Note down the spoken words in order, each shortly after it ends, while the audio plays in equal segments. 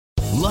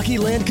Lucky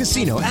Land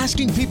Casino,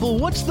 asking people,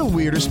 what's the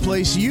weirdest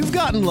place you've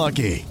gotten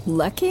lucky?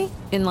 Lucky?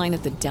 In line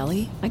at the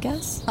deli, I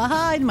guess?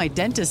 Aha, in my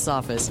dentist's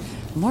office.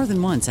 More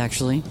than once,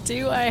 actually.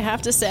 Do I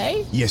have to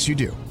say? Yes, you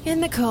do. In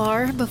the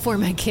car before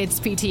my kids'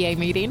 PTA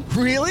meeting.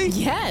 Really?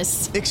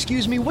 Yes.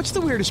 Excuse me, what's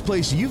the weirdest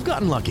place you've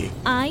gotten lucky?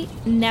 I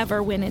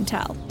never win and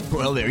tell.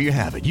 Well, there you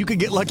have it. You can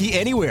get lucky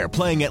anywhere,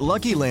 playing at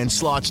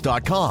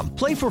LuckyLandSlots.com.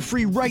 Play for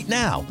free right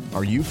now.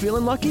 Are you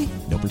feeling lucky?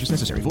 No purchase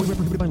necessary. Void where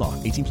prohibited by law.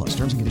 18 plus.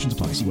 Terms and conditions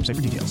apply. See website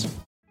for details.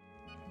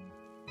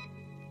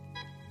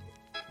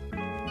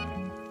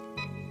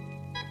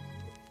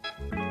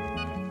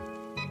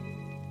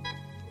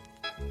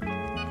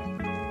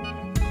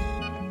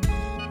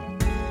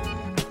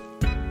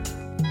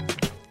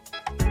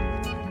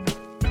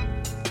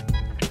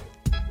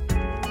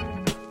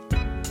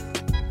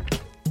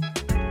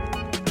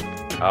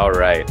 All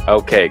right.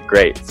 Okay,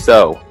 great.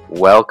 So,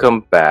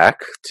 welcome back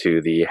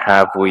to the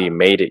Have We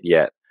Made It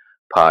Yet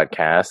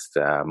podcast.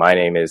 My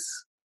name is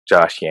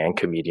Josh Yang,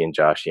 comedian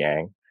Josh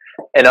Yang.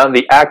 And I'm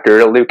the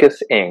actor,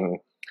 Lucas Ng.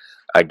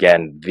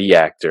 Again, the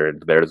actor.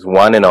 There's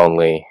one and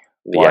only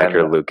the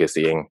actor, Lucas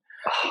Ng.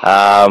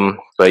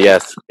 But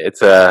yes,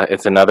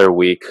 it's another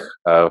week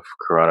of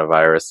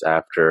coronavirus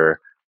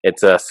after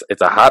it's a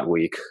hot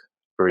week.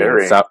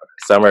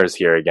 Summer's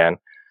here again.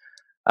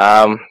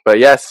 But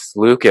yes,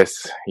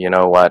 Lucas, you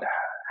know what?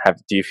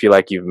 Do you feel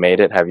like you've made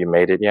it? Have you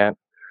made it yet?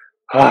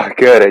 Oh,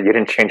 good. You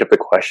didn't change up the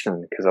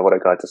question because I would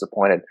have got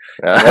disappointed.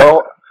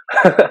 No,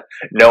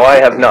 no, I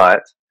have not.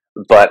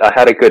 But I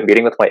had a good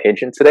meeting with my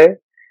agent today.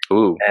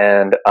 Ooh.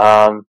 And,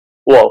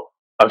 well,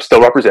 I'm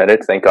still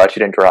represented. Thank God she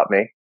didn't drop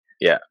me.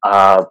 Yeah.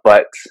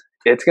 But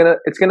it's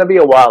gonna be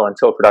a while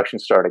until production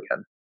start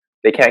again.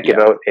 They can't give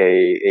out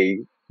a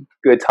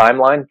good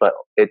timeline, but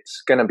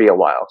it's gonna be a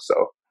while.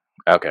 So.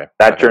 Okay.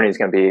 That journey is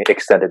going to be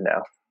extended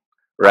now.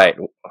 Right.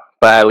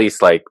 But at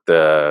least like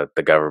the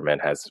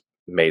government has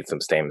made some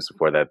statements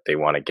before that they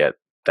want to get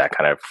that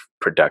kind of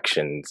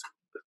production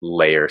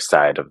layer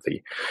side of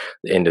the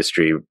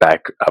industry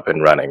back up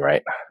and running,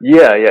 right?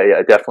 Yeah,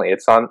 definitely.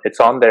 It's on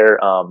their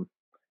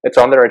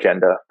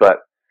agenda, but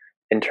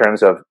in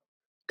terms of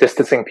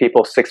distancing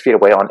people 6 feet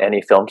away on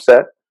any film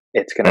set,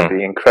 it's going to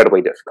be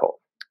incredibly difficult.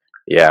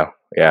 Yeah.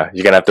 You're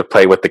going to have to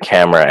play with the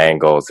camera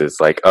angles. It's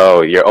like,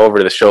 oh, you're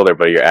over the shoulder,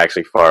 but you're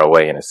actually far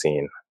away in a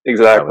scene.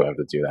 Exactly. You have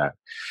to do that.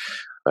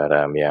 But,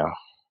 yeah.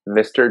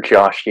 Mr.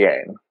 Josh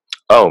Yang.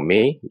 Oh,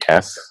 me?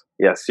 Yes.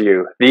 Yes,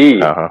 you.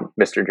 The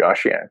Mr.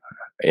 Josh Yang.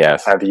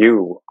 Yes. Have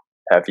you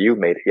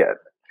made it yet?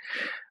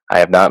 I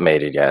have not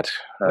made it yet.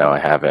 No, I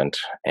haven't.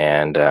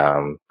 And,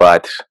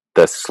 but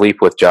the Sleep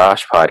with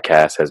Josh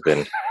podcast has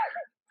been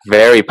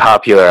very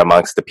popular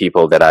amongst the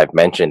people that I've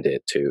mentioned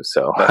it to.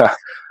 So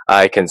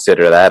I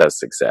consider that a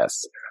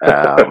success.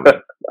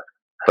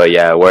 But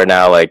yeah, we're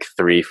now like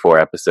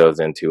 3-4 episodes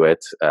into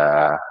it.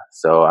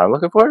 So I'm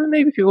looking forward to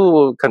maybe people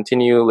will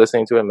continue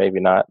listening to it, maybe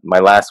not. My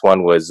last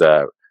one was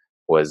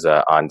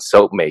on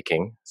soap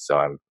making. So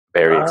I'm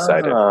very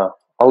excited. I'll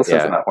listen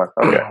to that one.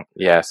 Okay.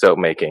 Yeah, soap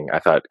making. I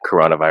thought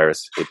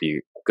coronavirus would be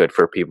good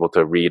for people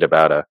to read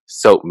about a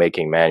soap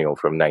making manual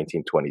from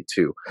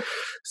 1922.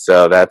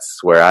 So that's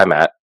where I'm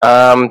at.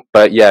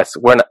 But yes,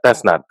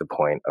 that's not the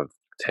point of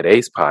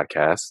today's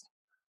podcast.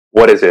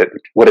 What is it?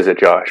 What is it,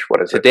 Josh?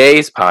 What is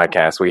today's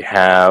podcast? We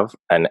have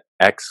an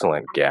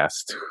excellent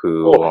guest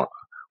who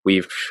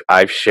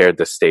I've shared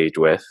the stage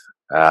with.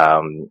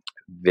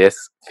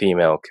 This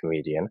female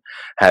comedian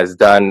has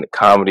done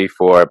comedy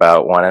for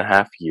about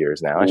 1.5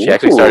 years now, and she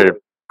actually started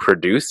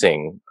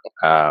producing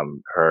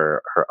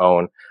her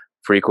own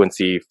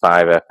Frequency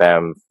 5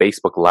 FM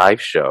Facebook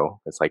Live show.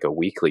 It's like a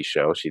weekly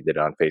show. She did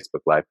it on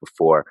Facebook Live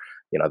before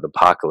the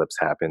apocalypse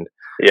happened.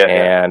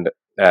 And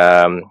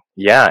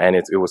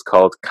it was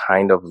called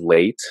Kind of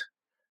Late.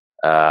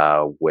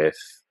 It's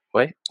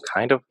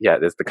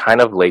the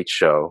Kind of Late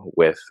show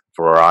with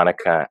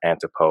Veronica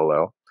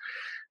Antipolo.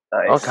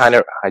 Nice.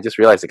 I just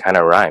realized it kind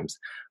of rhymes.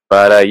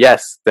 But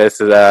yes,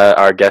 this is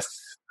our guest.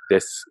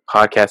 This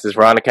podcast is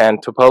Veronica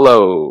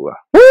Antipolo.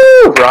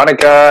 Woo,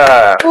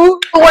 Veronica! Ooh,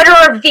 what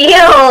a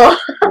reveal!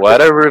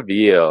 What a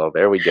reveal!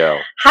 There we go.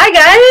 Hi,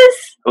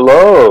 guys.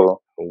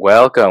 Hello.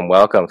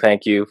 Welcome.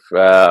 Thank you.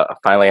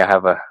 Finally, I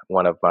have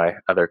one of my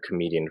other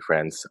comedian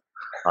friends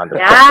on the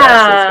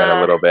podcast. It's been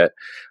a little bit,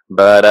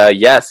 but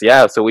yes.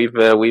 So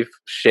we've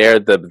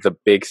shared the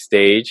big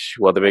stage.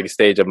 Well, the big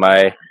stage of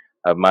my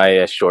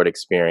short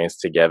experience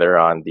together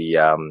on the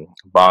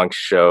Bonk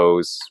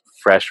Show's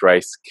Fresh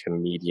Rice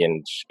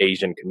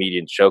Asian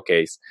Comedian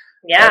Showcase.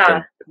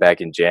 Yeah.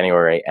 Back in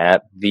January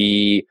at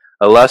the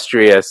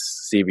illustrious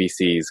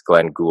CBC's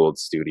Glenn Gould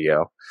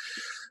studio.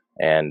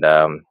 And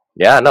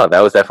that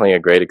was definitely a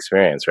great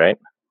experience, right?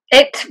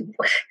 That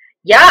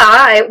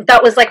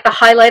was like the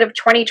highlight of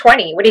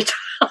 2020. What are you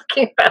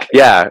talking about?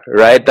 Yeah,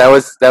 right. That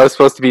was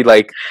supposed to be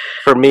like,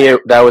 for me,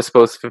 that was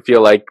supposed to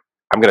feel like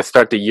I'm going to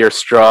start the year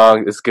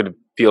strong. It's going to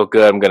feel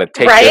good. I'm going to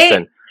take this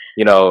and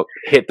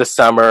hit the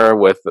summer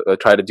with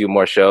try to do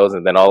more shows,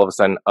 and then all of a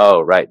sudden,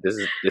 oh right,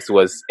 this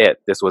was it.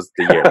 This was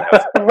the year.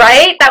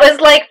 Right? That was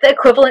like the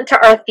equivalent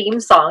to our theme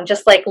song.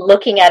 Just like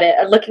looking at it,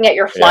 looking at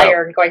your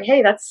flyer, and going,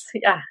 "Hey, that's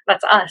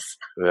us."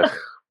 Ugh,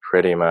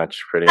 pretty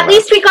much. At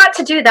least we got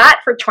to do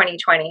that for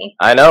 2020.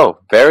 I know.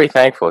 Very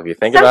thankful. If you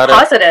think about it,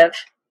 positive.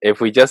 If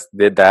we just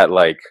did that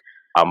like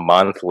a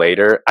month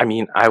later, I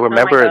mean, I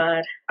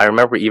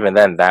remember even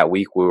then that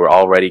week we were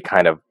already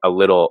kind of a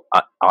little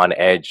on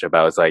edge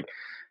about it's like,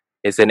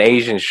 it's an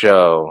Asian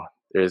show.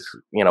 There's,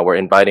 we're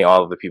inviting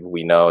all of the people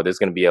we know. There's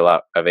going to be a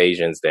lot of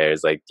Asians there.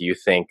 It's like, do you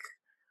think,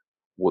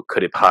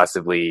 could it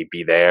possibly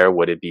be there?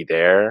 Would it be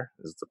there?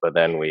 But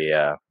then we,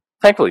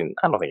 thankfully,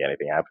 I don't think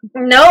anything happened.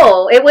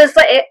 No, it was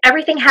like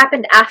everything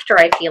happened after.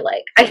 I feel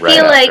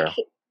like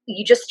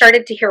you just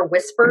started to hear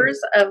whispers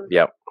of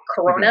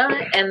Corona,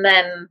 and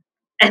then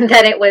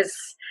it was,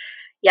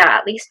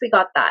 at least we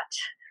got that.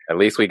 At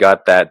least we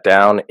got that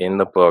down in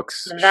the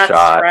books. That's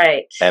shot,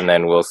 right. And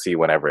then we'll see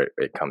whenever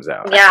it comes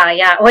out.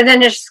 Yeah. Well,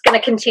 then it's just going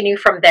to continue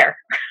from there.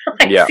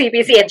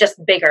 CBC and just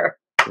bigger.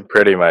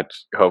 Pretty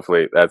much.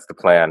 Hopefully that's the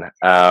plan.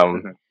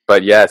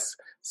 But yes,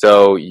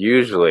 so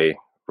usually,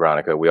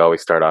 Veronica, we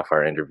always start off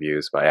our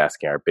interviews by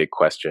asking our big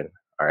question,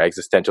 our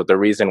existential, the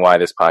reason why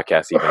this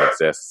podcast even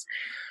exists.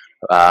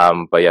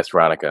 But yes,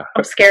 Veronica.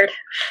 I'm scared.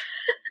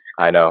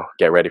 I know.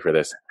 Get ready for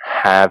this.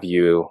 Have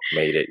you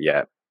made it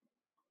yet?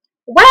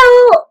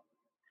 Well,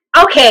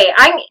 okay.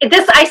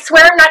 I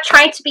swear I'm not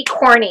trying to be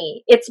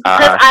corny. It's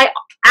because I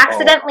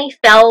accidentally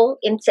fell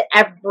into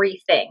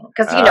everything.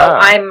 Because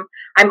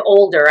I'm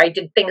older. I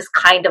did things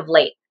kind of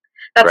late.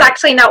 That's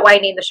actually not why I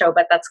named the show,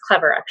 but that's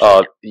clever, actually.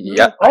 Oh,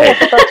 yeah. Oh,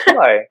 but that's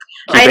why.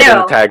 I know. Keep it in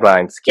the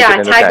taglines.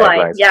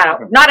 Tagline. Yeah,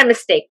 not a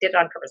mistake. Did it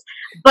on purpose.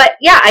 But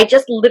yeah, I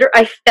just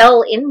I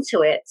fell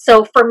into it.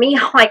 So for me,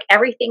 like,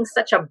 everything's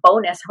such a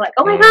bonus. I'm like,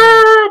 oh my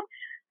God,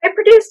 I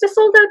produced a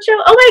sold out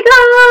show. Oh my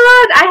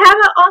God, I have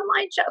an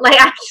online show. Like,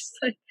 I'm just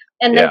like,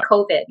 and then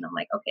COVID. And I'm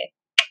like, okay.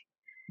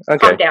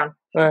 Calm down.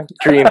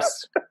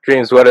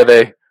 Dreams, what are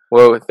they?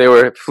 Well, they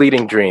were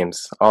fleeting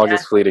dreams.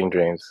 Just fleeting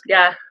dreams.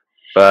 Yeah.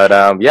 But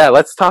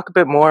let's talk a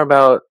bit more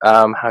about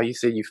how you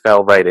say you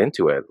fell right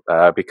into it.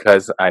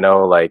 Because I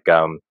know, like,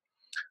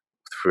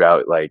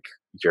 throughout like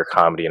your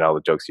comedy and all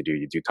the jokes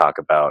you do talk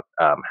about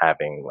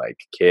having like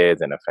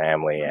kids and a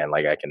family, and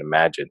like I can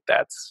imagine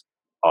that's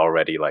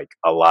already like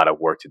a lot of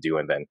work to do,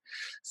 and then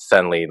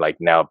suddenly like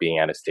now being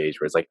at a stage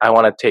where it's like I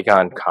want to take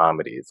on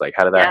comedy. It's like,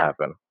 how did that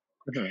happen?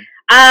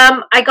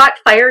 I got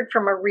fired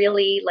from a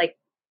really like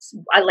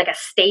a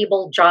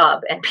stable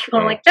job, and people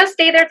are like, just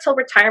stay there till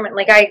retirement.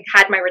 Like, I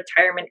had my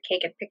retirement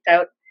cake and picked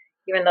out,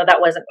 even though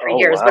that wasn't 3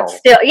 years, but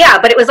still,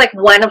 but it was like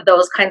one of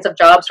those kinds of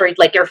jobs where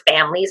like your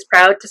family's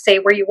proud to say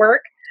where you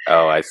work.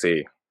 Oh, I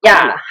see.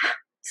 Yeah.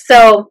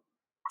 So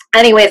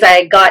anyways,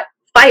 I got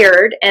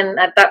fired, and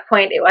at that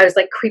point I was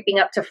like creeping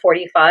up to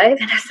 45,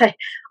 and I was like,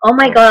 oh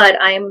my God,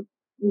 I'm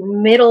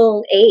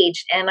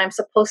middle-aged and I'm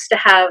supposed to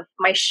have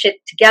my shit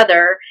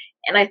together,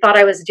 and I thought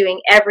I was doing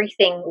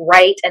everything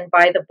right and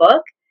by the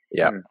book.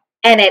 Yeah.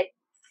 And it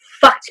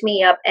fucked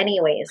me up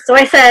anyways. So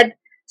I said,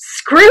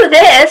 screw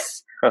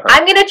this.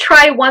 I'm going to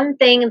try one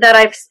thing that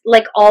I've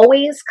like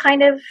always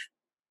kind of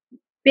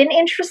been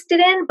interested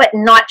in, but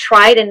not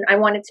tried. And I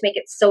wanted to make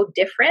it so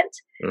different.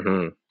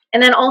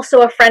 And then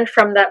also a friend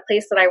from that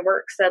place that I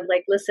work said,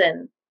 like,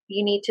 listen,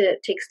 you need to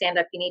take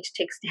stand-up. You need to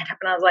take stand-up.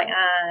 And I was like,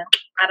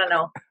 I don't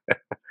know.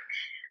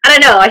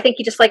 I think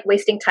you just like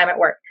wasting time at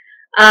work.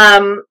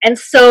 And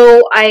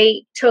so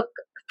I took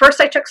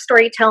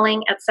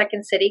storytelling at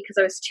Second City because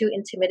I was too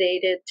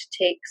intimidated to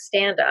take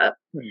stand-up.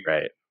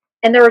 Right.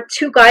 And there were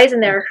two guys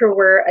in there who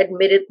were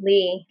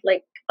admittedly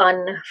like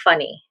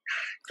unfunny.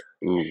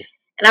 Ooh.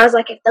 And I was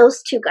like, if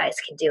those two guys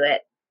can do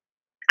it,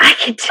 I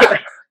can do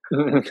it.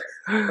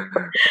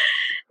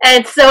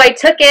 And so I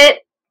took it,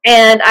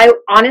 and I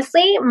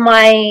honestly,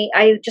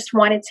 I just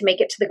wanted to make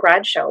it to the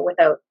grad show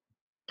without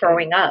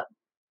throwing up.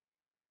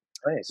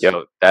 Nice.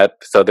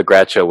 So the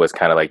grad show was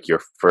kind of like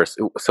your first.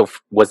 So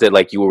was it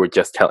like you were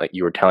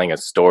telling a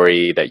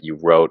story that you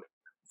wrote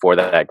for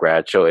that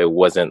grad show? It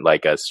wasn't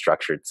like a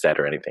structured set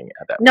or anything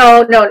at that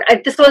point. No.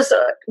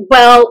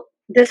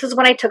 This is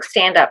when I took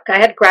stand up. I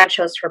had grad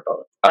shows for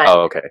both.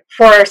 Okay.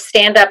 For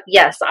stand up,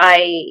 yes,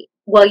 you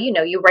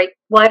write.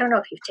 Well, I don't know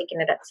if you've taken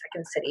it at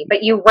Second City,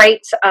 but you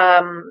write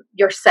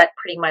your set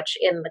pretty much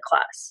in the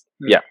class.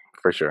 Yeah,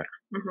 for sure.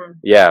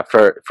 Yeah,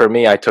 for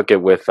me, I took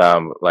it with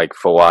like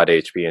Fawad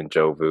HB and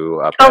Joe Vu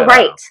up. Oh,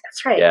 right,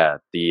 that's right. Yeah,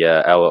 the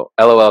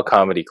LOL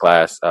comedy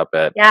class up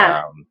at.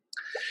 Yeah.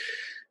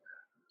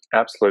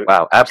 Absolute.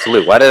 Wow,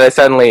 absolute. Why did I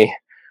suddenly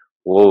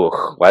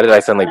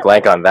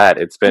blank on that?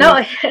 It's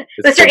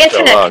your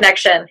internet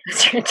connection.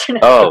 It's your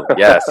internet. Oh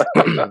yes.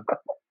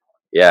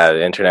 Yeah,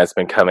 the internet's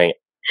been coming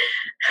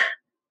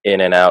in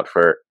and out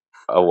for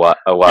a while.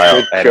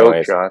 Good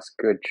joke, Joss.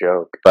 Good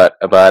joke. But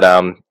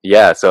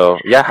yeah. So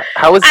yeah,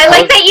 I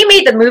like that you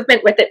made the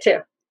movement with it too.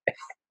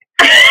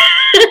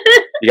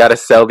 You got to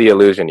sell the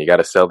illusion.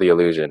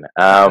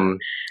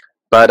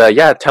 But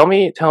yeah, tell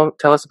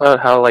us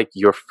about how like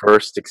your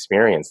first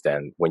experience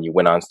then when you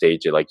went on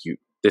stage.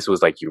 This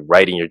was like you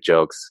writing your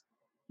jokes.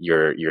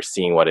 You're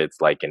seeing what it's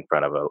like in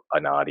front of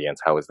an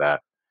audience. How was that?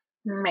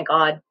 Oh my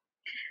God.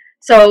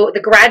 So the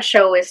grad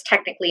show is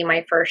technically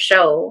my first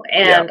show,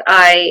 and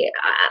I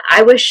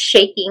was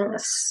shaking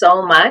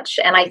so much,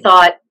 and I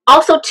thought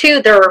also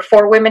too there were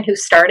 4 women who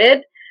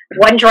started.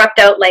 One dropped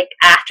out like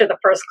after the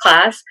first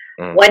class.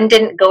 One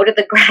didn't go to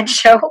the grad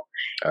show,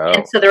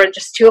 and so there were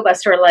just 2 of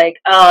us who were like,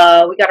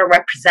 we got to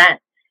represent.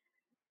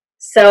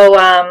 So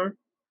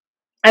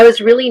I was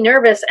really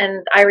nervous,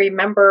 and I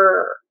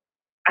remember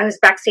I was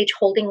backstage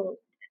holding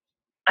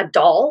a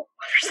doll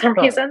for some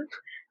reason.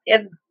 They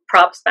had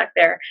props back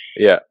there.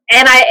 Yeah.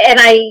 And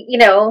I, you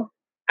know,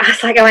 I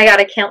was like, oh my God,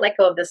 I can't let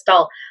go of this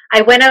doll.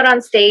 I went out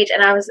on stage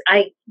and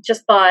I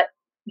just thought,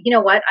 you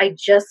know what? I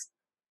just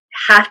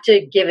have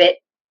to give it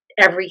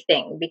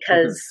everything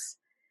because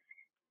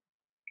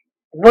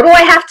what do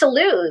I have to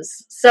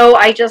lose? So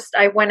I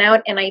went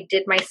out and I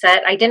did my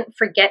set. I didn't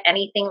forget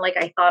anything like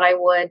I thought I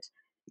would.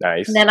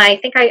 Nice. And then I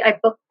think I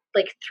booked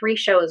like 3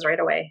 shows right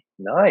away.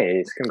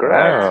 Nice.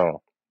 Congrats.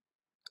 Wow.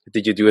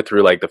 Did you do it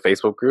through like the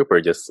Facebook group or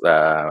just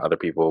other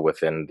people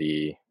within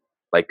the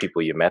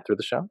people you met through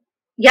the show?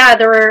 Yeah,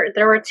 there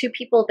were 2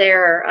 people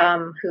there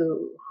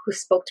who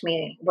spoke to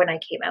me when I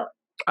came out.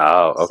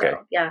 Oh, okay.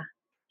 So, yeah.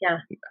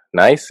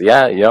 Nice.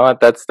 Yeah, you know what?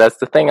 That's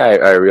the thing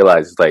I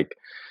realized. Like,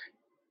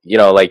 you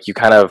know, like you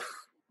kind of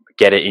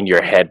get it in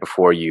your head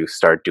before you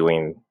start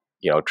doing,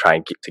 you know,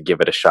 trying to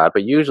give it a shot.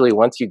 But usually,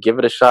 once you give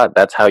it a shot,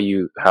 that's how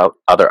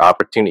other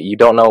opportunity. You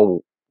don't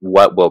know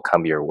what will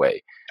come your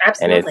way.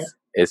 Absolutely. And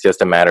it's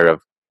just a matter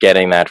of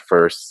getting that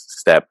first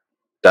step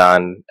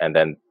done, and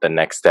then the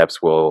next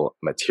steps will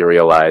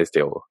materialize.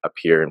 They'll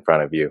appear in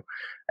front of you,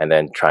 and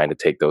then trying to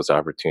take those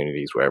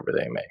opportunities wherever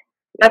they may.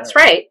 That's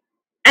right.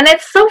 And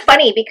it's so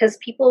funny because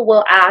people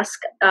will ask,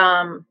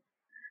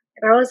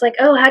 they're always like,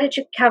 oh, how did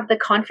you have the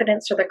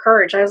confidence or the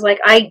courage? I was like,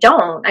 I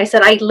don't. I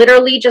said, I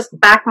literally just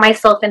back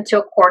myself into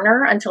a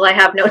corner until I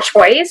have no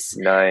choice.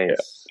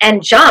 Nice.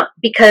 And jump,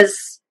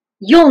 because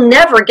you'll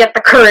never get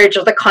the courage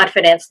or the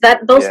confidence.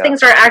 Those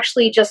things are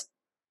actually just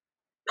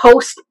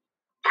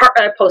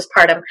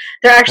postpartum.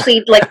 They're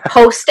actually like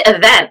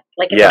post-event.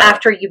 Like it's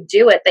after you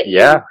do it that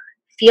you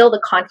feel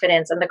the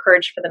confidence and the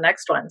courage for the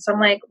next one. So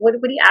I'm like, what are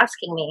you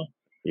asking me?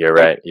 You're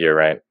right.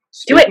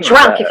 Do it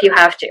drunk if you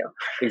have to.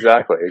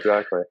 Exactly.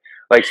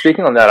 Like,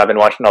 speaking on that, I've been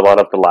watching a lot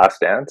of The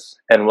Last Dance,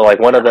 and like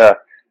one of the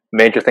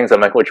major things that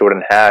Michael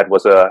Jordan had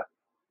was a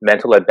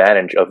mental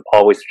advantage of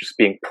always just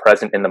being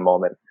present in the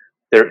moment.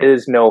 There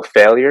is no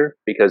failure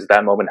because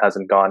that moment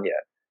hasn't gone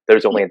yet.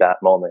 There's only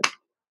that moment.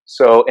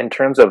 So in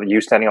terms of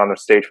you standing on the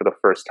stage for the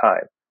first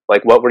time,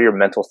 like what were your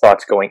mental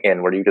thoughts going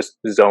in? Were you just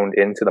zoned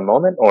into the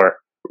moment, or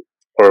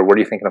were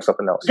you thinking of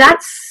something else?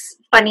 That's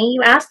funny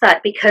you asked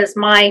that, because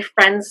my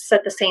friends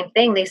said the same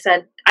thing. They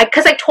said,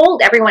 because I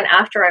told everyone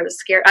after I was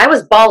scared. I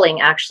was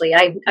bawling, actually.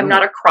 I'm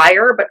not a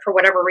crier, but for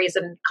whatever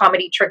reason,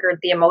 comedy triggered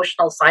the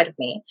emotional side of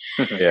me.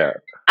 Yeah.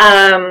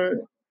 I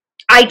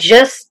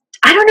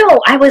don't know.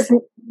 I was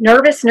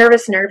nervous,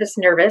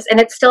 and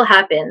it still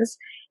happens.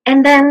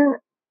 And then,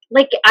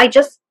 like, I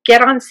just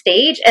get on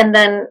stage, and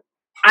then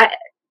I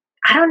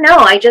don't know.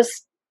 I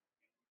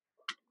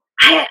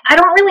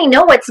don't really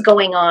know what's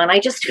going on. I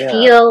just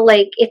feel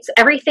like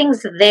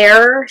everything's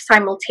there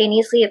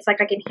simultaneously. It's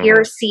like I can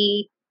hear,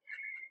 see,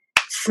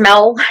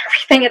 smell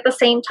everything at the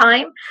same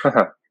time.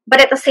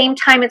 But at the same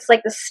time, it's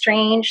like the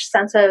strange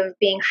sense of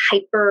being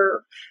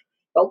hyper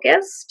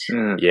focused.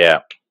 Yeah.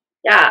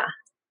 Yeah.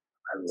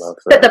 I love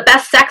that. The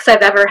best sex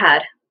I've ever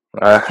had.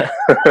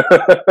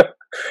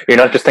 You're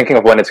not just thinking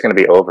of when it's going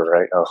to be over,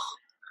 right? Oh.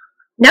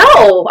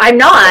 No, I'm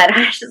not.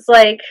 I'm just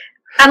like,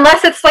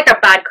 unless it's like a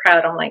bad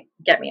crowd, I'm like,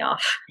 get me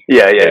off.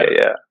 Yeah.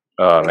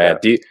 Oh man,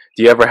 do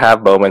you ever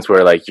have moments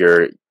where like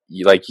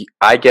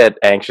I get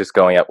anxious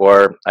going up,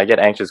 or I get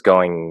anxious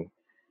going?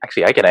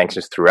 Actually, I get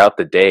anxious throughout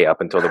the day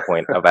up until the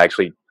point of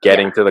actually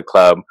getting to the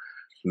club,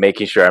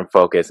 making sure I'm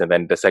focused, and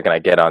then the second I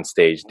get on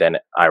stage, then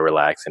I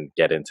relax and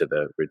get into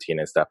the routine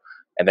and stuff.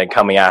 And then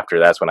coming after,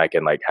 that's when I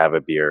can like have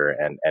a beer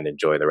and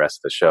enjoy the rest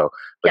of the show.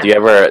 But do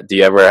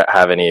you ever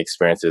have any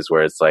experiences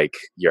where it's like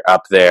you're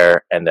up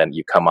there and then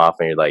you come off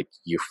and you're like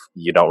you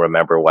don't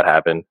remember what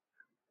happened?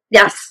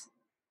 Yes.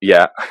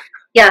 Yeah.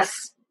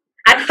 Yes.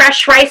 At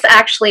Fresh Rice,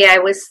 actually, I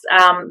was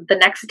the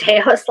next day.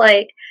 I was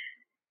like,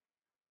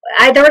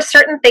 there were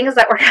certain things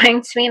that were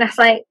coming to me, and I was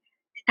like,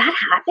 did that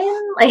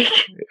happen? Like,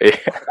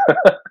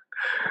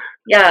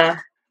 yeah.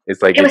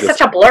 It's like it was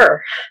such a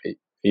blur.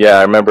 Yeah,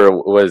 I remember,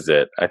 what was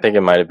it? I think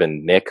it might have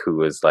been Nick who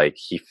was like,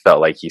 he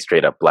felt like he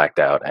straight up blacked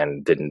out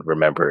and didn't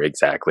remember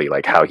exactly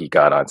like how he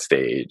got on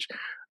stage.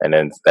 And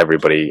then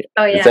everybody,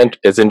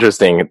 it's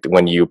interesting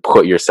when you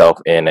put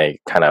yourself in a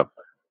kind of,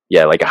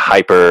 like a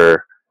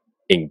hyper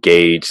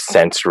engaged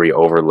sensory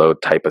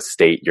overload type of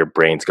state, your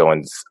brain's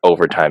going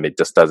overtime.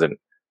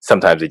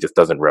 Sometimes it just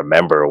doesn't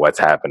remember what's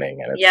happening.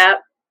 And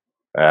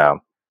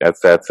it's,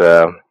 that's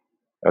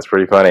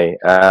pretty funny.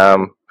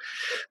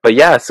 But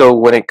yeah,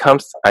 so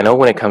I know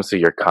when it comes to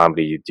your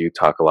comedy, you do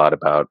talk a lot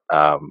about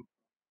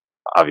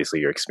obviously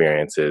your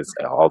experiences.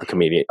 All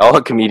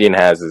a comedian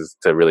has is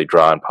to really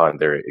draw upon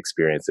their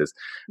experiences.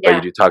 But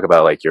you do talk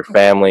about like your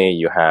family.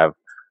 You have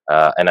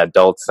an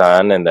adult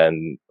son, and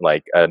then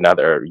like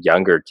another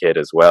younger kid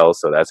as well.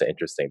 So that's an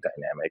interesting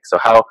dynamic. So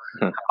how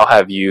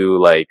have you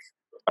like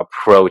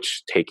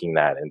approached taking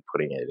that and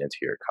putting it into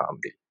your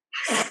comedy?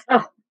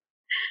 Oh,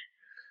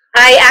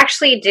 I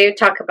actually do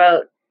talk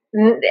about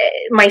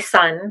my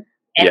son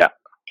and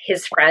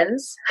his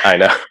friends. I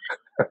know.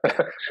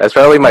 That's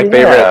probably my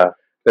favorite.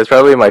 That's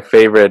probably my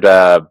favorite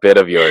bit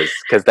of yours,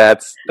 because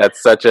that's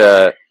such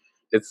a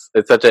it's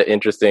such an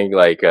interesting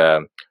like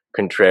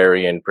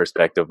contrarian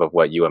perspective of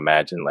what you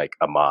imagine like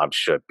a mom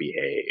should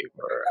behave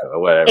or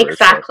whatever.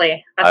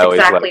 Exactly. So that's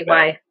exactly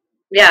why.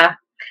 Yeah,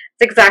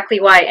 it's exactly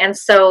why. And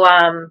so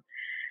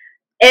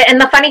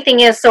and the funny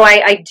thing is, so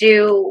I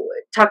do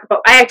talk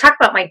about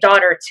my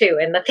daughter too,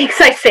 and the things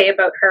I say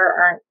about her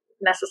aren't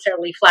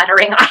necessarily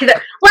flattering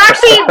either. Well,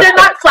 actually, they're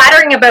not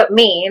flattering about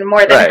me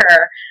more than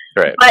her.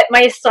 Right. But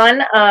my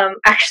son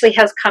actually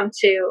has come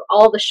to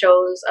all the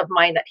shows of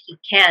mine that he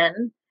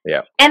can.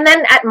 Yeah. And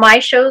then at my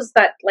shows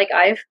that like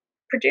I've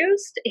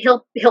produced,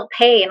 he'll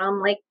pay, and I'm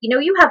like,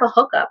 you have a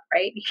hookup,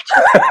 right? You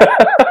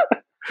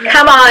just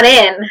come on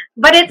in.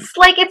 But it's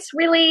like,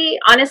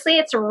 honestly,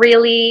 it's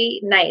really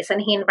nice,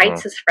 and he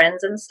invites his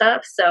friends and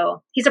stuff.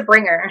 So he's a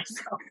bringer.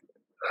 So.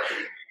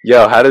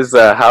 Yo,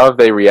 how have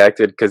they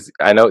reacted? Because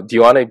I know. Do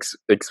you want to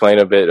explain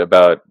a bit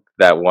about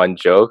that one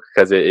joke,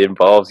 because it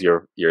involves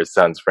your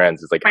son's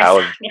friends? It's like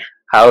how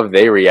have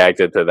they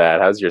reacted to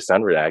that? How's your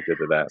son reacted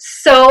to that?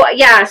 So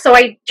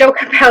I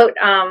joke about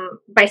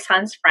my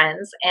son's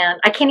friends, and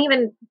I can't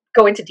even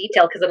go into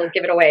detail because it'll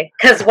give it away,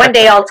 because one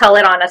day I'll tell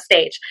it on a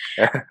stage.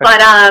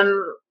 But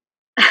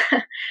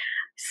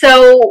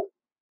so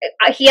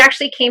he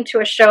actually came to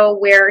a show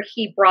where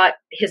he brought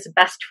his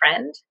best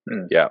friend.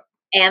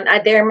 And I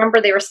remember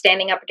they were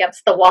standing up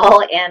against the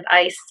wall, and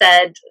I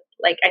said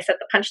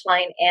the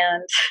punchline,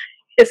 and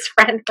his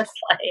friend was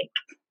like,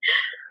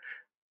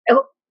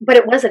 "Oh, but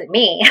it wasn't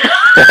me."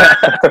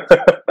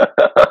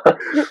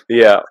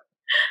 Yeah.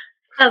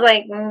 I was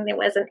like, "It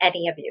wasn't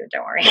any of you.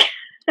 Don't worry."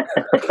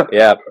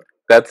 Yeah,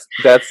 that's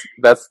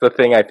the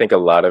thing. I think a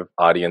lot of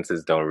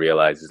audiences don't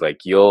realize is like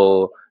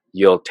you'll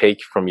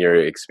take from your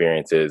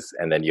experiences,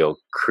 and then you'll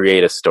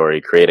create a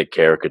story, create a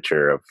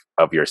caricature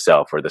of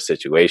yourself or the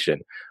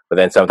situation. But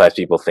then sometimes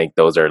people think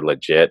those are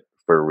legit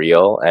for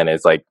real, and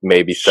it's like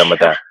maybe some of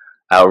the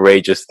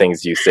outrageous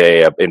things you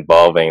say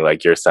involving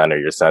like your son or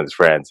your son's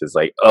friends is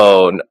like,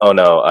 oh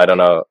no, I don't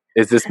know,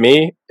 is this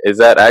me? Is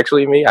that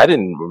actually me? I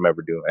didn't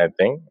remember doing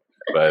anything.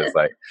 But it's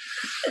like,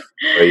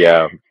 but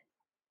yeah.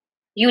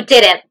 You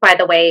didn't, by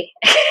the way.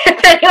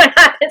 If anyone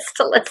happens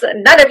to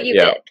listen, none of you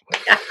did.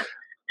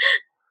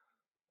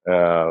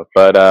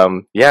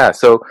 Yeah.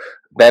 So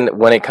then,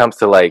 when it comes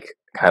to like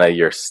kind of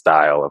your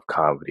style of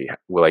comedy,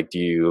 like, do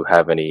you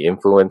have any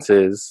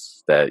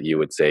influences that you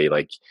would say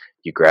like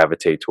you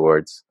gravitate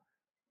towards?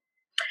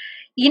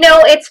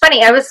 It's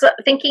funny. I was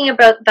thinking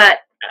about that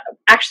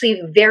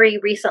actually very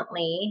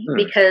recently,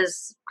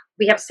 because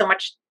we have so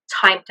much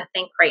time to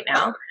think right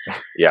now.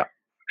 Yeah.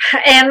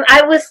 And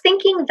I was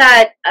thinking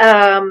that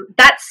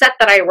that set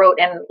that I wrote,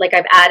 and like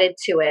I've added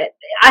to it,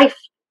 I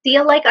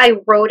feel like I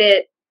wrote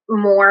it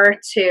more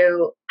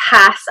to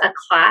pass a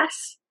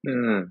class.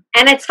 And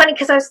it's funny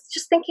because I was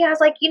just thinking, I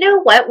was like, you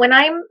know what? When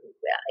I'm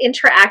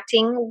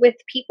interacting with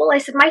people, I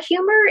said, my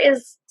humor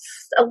is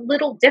a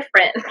little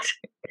different.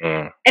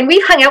 And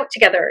we've hung out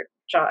together,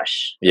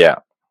 Josh. Yeah.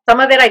 Some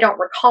of it I don't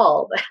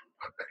recall, but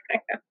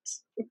hung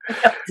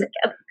out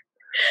together.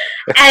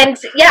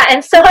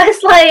 And so I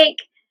was like,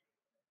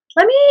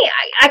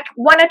 I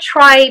want to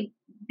try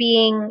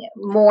being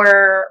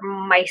more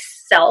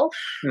myself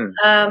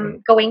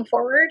going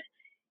forward.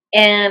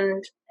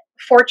 And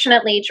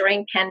fortunately,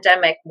 during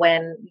pandemic,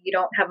 when you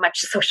don't have much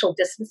social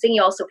distancing,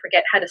 you also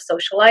forget how to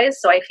socialize.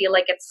 So I feel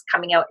like it's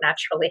coming out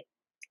naturally.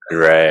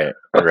 Right.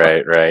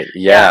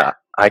 Yeah,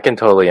 I can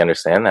totally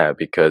understand that,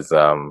 because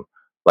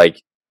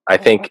like I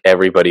think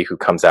everybody who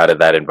comes out of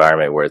that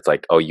environment where it's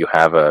like, oh, you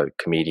have a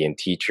comedian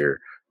teacher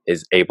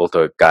is able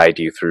to guide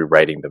you through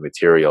writing the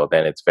material,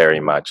 then it's very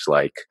much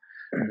like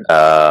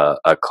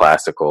a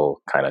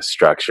classical kind of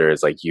structure.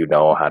 It's like,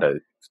 how to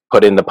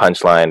put in the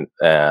punchline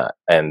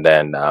and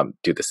then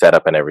do the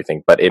setup and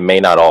everything, but it may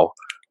not all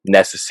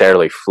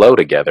necessarily flow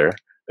together,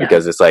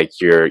 because it's like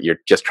you're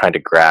just trying to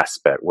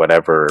grasp at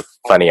whatever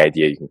funny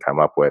idea you can come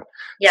up with.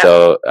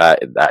 So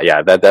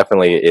that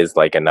definitely is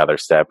like another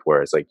step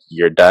where it's like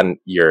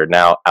you're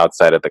now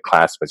outside of the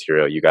class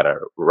material. You got to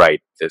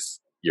write this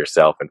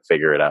yourself and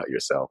figure it out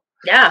yourself.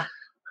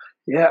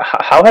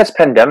 How has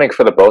pandemic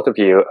for the both of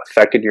you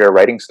affected your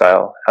writing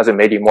style? Has it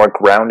made you more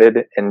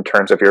grounded in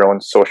terms of your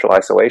own social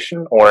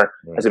isolation, or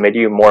has it made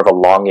you more of a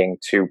longing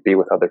to be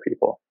with other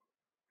people?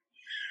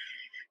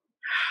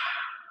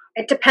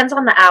 It depends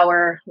on the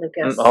hour,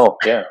 Lucas. Oh,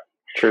 yeah,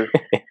 true.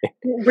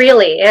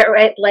 Really,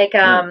 I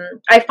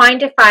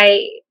find if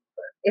I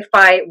if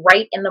I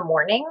write in the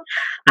morning,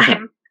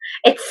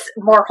 it's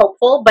more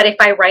hopeful. But if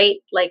I write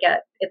like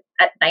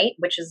at night,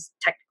 which is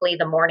technically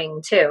the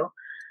morning too,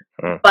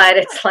 but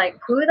it's like,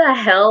 who the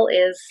hell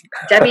is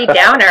Debbie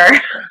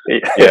Downer?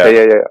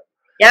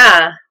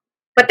 Yeah.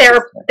 But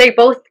they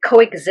both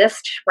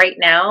coexist right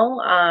now.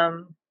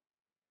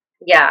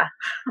 Yeah.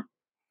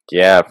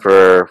 Yeah,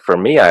 for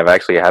me, I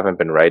haven't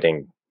been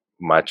writing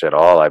much at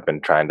all. I've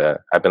been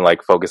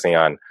like focusing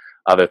on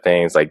other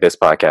things like this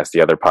podcast,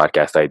 the other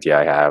podcast idea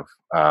I have,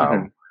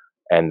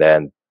 and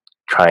then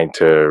trying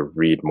to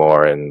read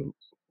more and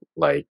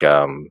like,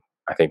 I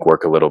think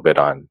work a little bit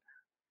on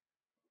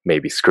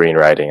maybe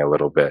screenwriting a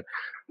little bit.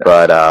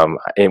 But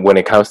and when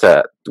it comes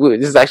to,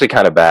 this is actually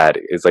kind of bad.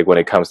 It's like when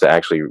it comes to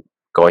actually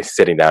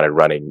sitting down and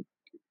running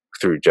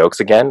through jokes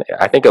again,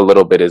 I think a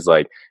little bit is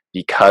like,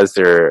 because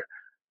there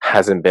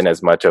hasn't been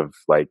as much of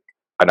like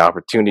an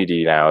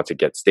opportunity now to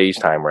get stage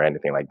time or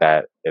anything like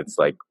that. It's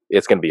like,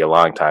 it's going to be a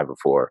long time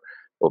before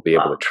we'll be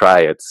able to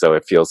try it. So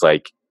it feels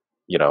like,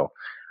 you know,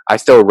 I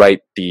still write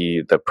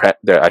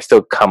I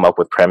still come up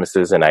with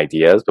premises and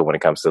ideas, but when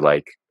it comes to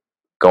like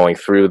going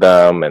through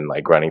them and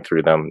like running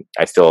through them,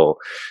 I still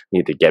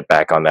need to get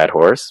back on that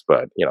horse,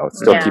 but you know,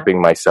 still keeping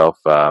myself,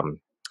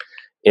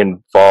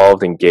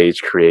 involved,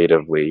 engaged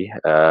creatively.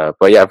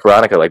 But yeah,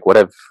 Veronica, like what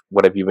have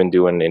you been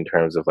doing in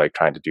terms of like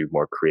trying to do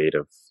more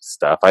creative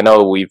stuff? I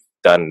know we've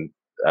done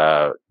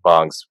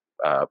Bong's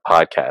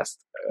podcast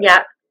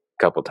a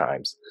couple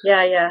times.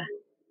 Yeah.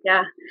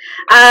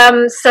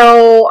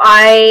 So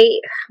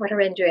what have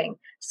I been doing?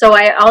 So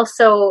I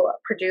also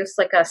produce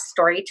like a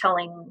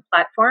storytelling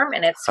platform,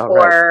 and it's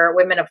for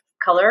women of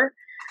color.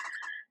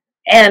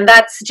 And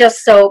that's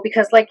just so,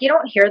 because like you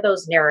don't hear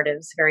those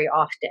narratives very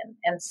often.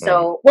 And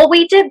so, well,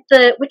 we did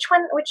which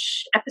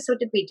episode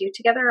did we do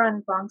together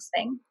on Bong's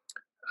thing?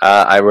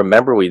 I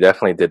remember we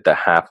definitely did the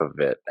half of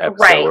it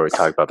episode where we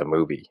talked about the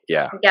movie.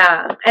 Yeah.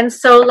 And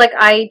so like,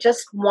 I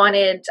just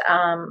wanted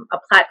a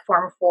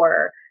platform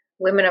for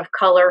women of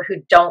color who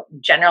don't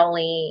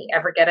generally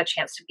ever get a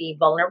chance to be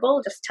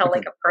vulnerable, just tell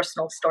like a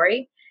personal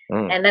story.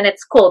 And then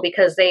it's cool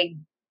because they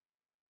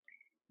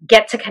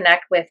get to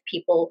connect with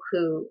people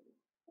who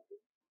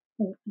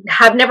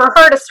have never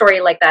heard a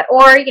story like that,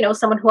 or, you know,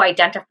 someone who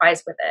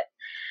identifies with it.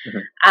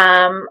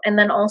 And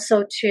then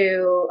also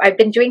I've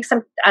been doing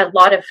a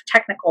lot of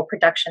technical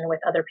production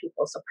with other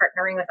people. So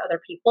partnering with other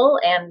people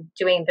and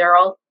doing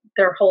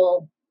their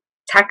whole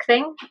tech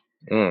thing.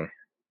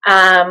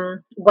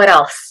 What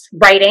else?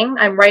 Writing.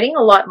 I'm writing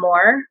a lot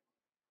more.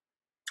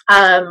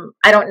 I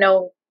don't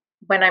know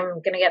when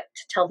I'm going to get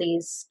to tell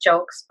these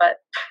jokes, but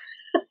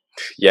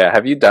yeah.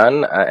 Have you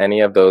done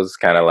any of those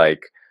kind of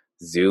like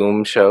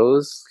Zoom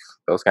shows?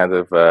 Those kinds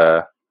of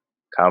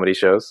comedy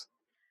shows?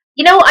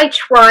 You know, I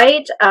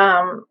tried.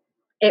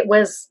 It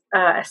was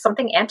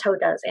something Anto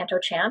does, Anto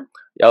Chan.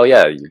 Oh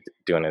yeah, you're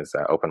doing his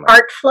open mic.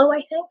 Art Flow,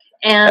 I think.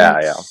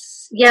 And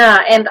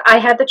and I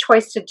had the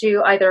choice to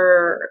do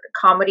either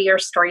comedy or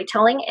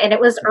storytelling, and it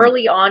was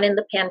early on in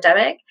the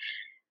pandemic.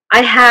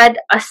 I had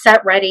a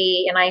set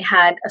ready and I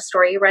had a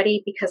story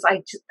ready because I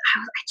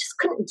just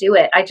couldn't do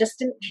it. I just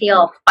didn't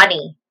feel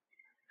funny.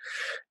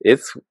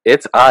 It's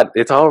odd.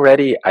 It's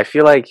already, I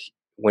feel like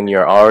when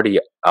you're already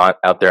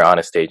out there on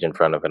a stage in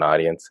front of an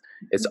audience,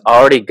 it's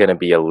already going to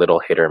be a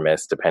little hit or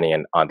miss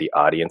depending on the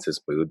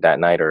audience's mood that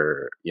night,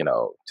 or, you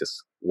know,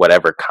 just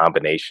whatever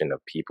combination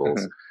of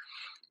people's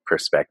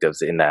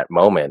perspectives in that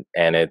moment.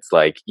 And it's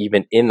like,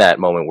 even in that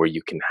moment where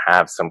you can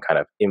have some kind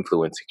of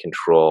influence and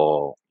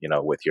control, you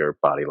know, with your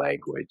body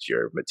language,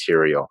 your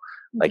material,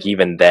 like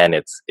even then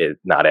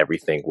not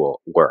everything will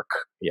work,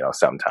 you know,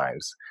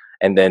 sometimes.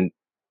 And then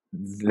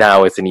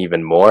now it's an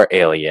even more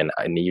alien,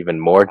 an even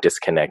more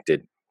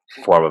disconnected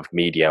form of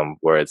medium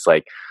where it's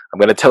like, I'm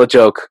going to tell a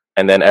joke,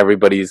 and then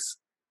everybody's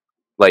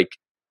like,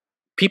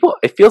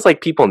 it feels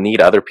like people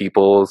need other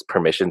people's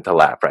permission to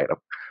laugh, right?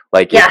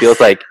 Like, it feels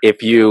like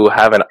if you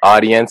have an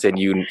audience and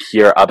you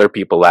hear other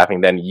people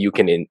laughing, then you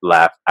can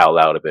laugh out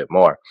loud a bit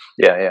more.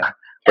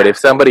 But if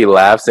somebody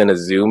laughs in a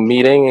Zoom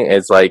meeting,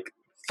 it's like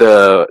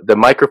the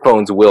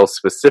microphones will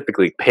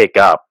specifically pick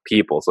up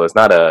people. So it's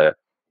not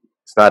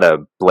a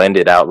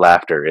blended out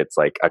laughter. It's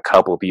like a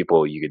couple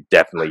people you could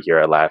definitely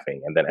hear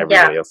laughing, and then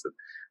everybody else.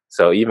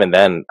 So even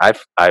then,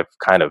 I've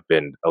kind of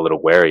been a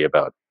little wary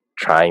about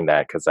trying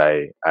that because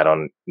I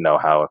don't know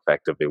how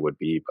effective it would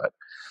be. But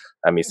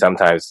I mean,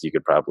 sometimes you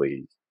could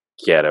probably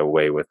get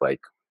away with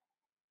like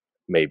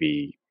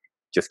maybe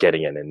just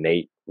getting an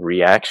innate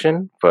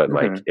reaction, but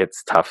like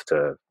it's tough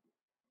to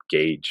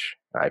gauge,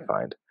 I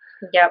find.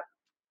 Yep.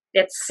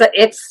 It's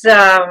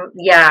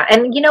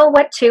and you know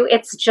what too?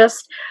 It's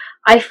just,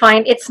 I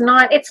find it's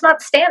not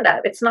stand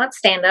up. It's not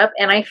stand up,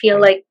 and I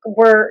feel like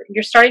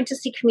you're starting to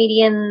see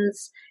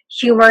comedians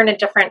humor in a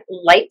different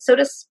light, so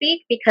to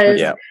speak, because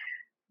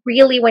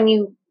really when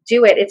you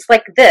do it, it's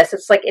like this.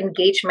 It's like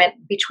engagement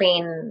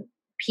between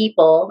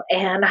people,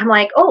 and I'm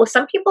like, oh,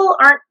 some people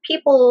aren't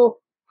people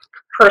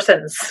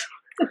persons.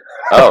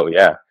 Oh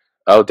yeah.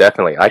 Oh,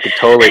 definitely. I could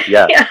totally.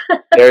 Yeah. Yeah.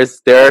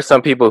 There are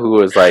some people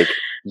who is like,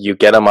 you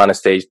get them on a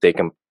stage, they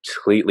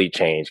completely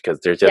change because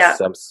there's just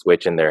some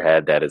switch in their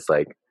head that is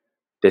like,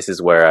 this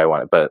is where I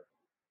want it. But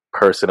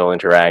personal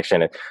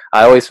interaction,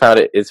 I always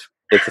found it's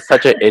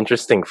such an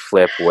interesting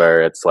flip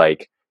where it's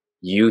like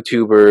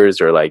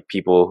YouTubers or like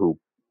people who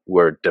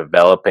were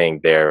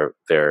developing their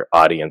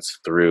audience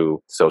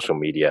through social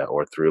media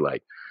or through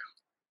like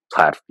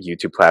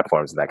YouTube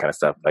platforms and that kind of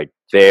stuff, like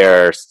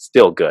they're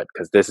still good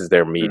because this is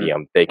their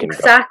medium. They can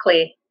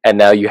exactly. Go. And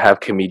now you have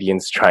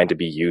comedians trying to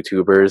be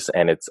YouTubers,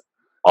 and it's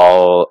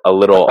all a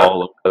little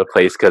all over the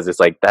place because it's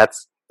like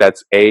that's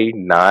A,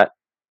 not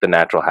the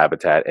natural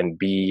habitat, and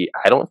B,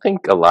 I don't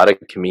think a lot of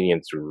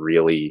comedians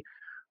really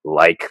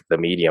like the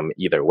medium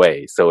either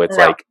way. So it's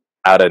like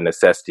out of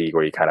necessity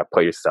where you kind of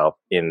put yourself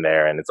in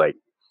there, and it's like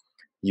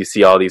you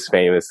see all these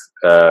famous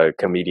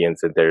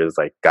comedians and there's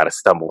like got to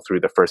stumble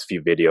through the first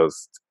few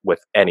videos with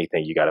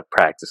anything. You got to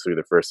practice through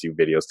the first few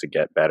videos to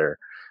get better.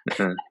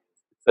 Mm-hmm.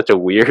 such a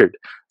weird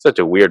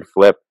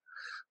flip.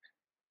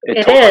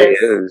 It totally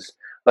is.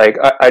 Like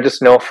I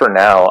just know for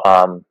now,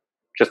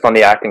 just on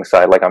the acting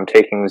side, like I'm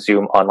taking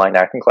Zoom online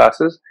acting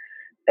classes,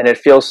 and it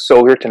feels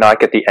so weird to not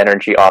get the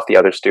energy off the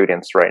other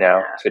students right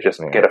now, to just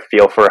get a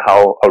feel for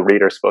how a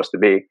reader's supposed to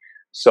be.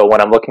 So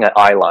when I'm looking at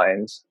eye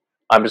lines,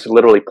 I'm just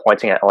literally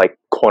pointing at like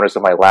corners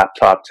of my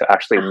laptop to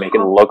actually make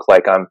it look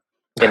like I'm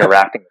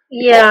interacting with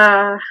people.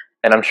 Yeah.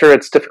 And I'm sure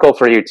it's difficult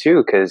for you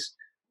too, because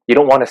you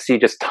don't want to see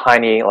just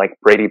tiny like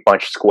Brady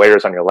Bunch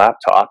squares on your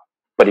laptop,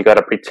 but you got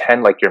to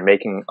pretend like you're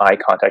making eye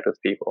contact with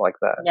people like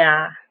that.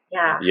 Yeah.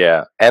 Yeah.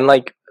 Yeah. And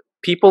like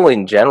people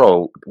in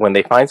general, when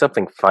they find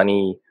something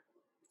funny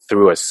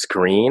through a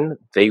screen,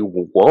 they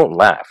won't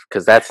laugh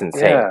because that's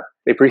insane. Yeah.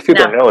 They breathe through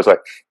their nose like,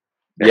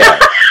 yeah.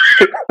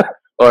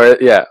 or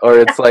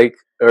it's like,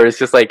 or it's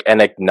just like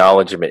an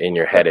acknowledgement in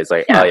your head. It's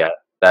like, oh yeah,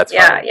 that's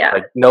funny. Yeah.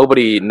 Like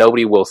nobody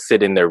will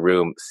sit in their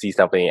room, see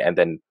something, and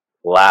then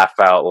laugh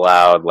out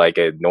loud like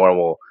a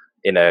normal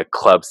in a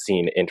club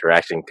scene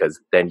interaction, because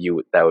then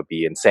that would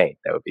be insane.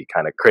 That would be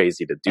kind of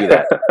crazy to do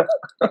that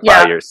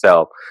by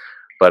yourself.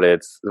 But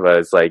it's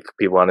like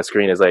people on the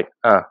screen is like,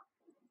 oh,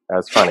 that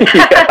was funny.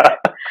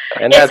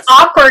 And it's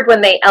awkward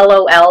when they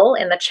LOL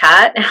in the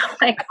chat. I'm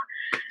like,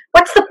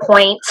 what's the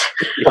point?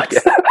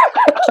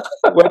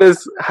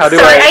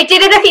 I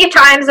did it a few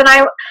times, and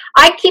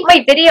I keep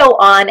my video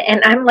on,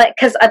 and I'm like,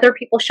 because other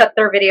people shut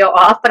their video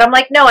off, but I'm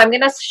like, no, I'm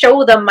going to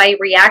show them my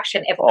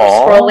reaction if they're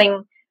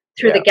scrolling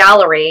through the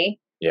gallery,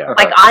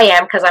 like I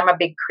am, because I'm a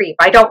big creep.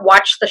 I don't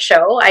watch the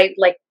show. I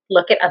like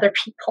look at other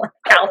people in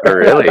the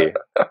gallery. Really?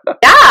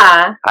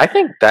 Yeah. I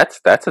think that's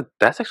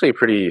actually a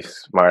pretty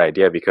smart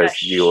idea,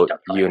 because you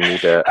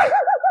need to.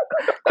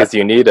 Because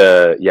you need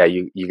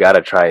you got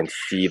to try and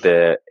see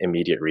the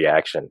immediate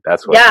reaction.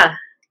 That's what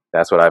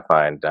I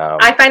find.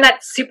 I find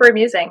that super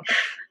amusing.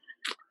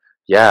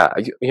 Yeah,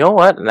 you know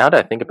what? Now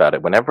that I think about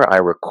it, whenever I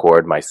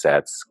record my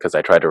sets, because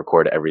I try to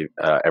record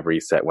every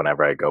set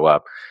whenever I go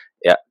up,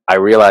 I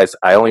realize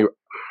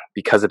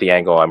because of the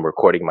angle I'm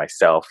recording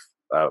myself,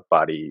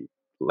 body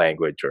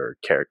language or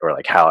character, or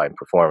like how I'm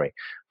performing.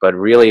 But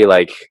really,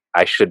 like,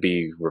 I should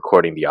be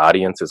recording the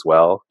audience as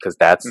well, because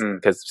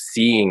because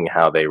seeing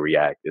how they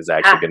react is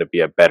actually going to be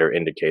a better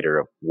indicator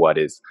of what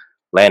is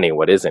landing,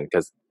 what isn't,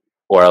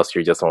 or else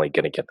you're just only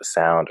going to get the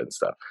sound and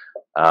stuff.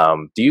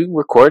 Do you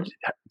record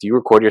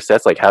your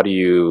sets? Like, how do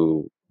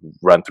you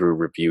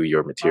review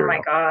your material? Oh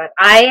my God.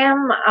 I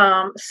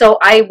am, so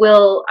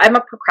I'm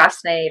a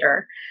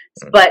procrastinator,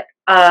 but,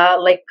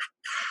 like,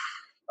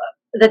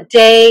 the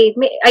day,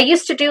 I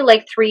used to do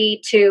like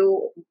 3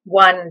 to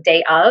 1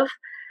 day of.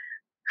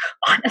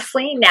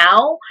 Honestly,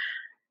 now,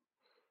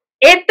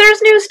 if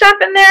there's new stuff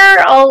in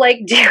there, I'll like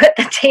do it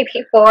the day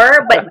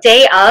before, but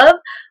day of,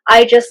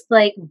 I just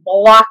like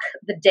block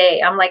the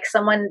day. I'm like,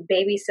 someone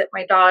babysit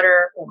my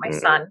daughter or my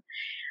son.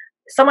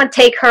 Someone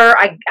take her.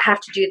 I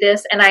have to do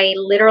this. And I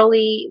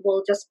literally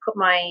will just put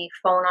my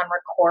phone on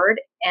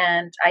record,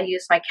 and I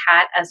use my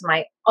cat as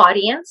my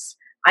audience.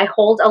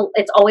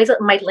 It's always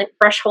my lint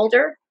brush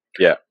holder.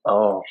 Yeah.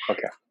 Oh,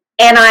 okay.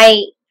 And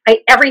I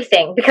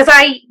everything, because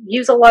I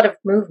use a lot of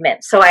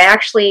movement. So I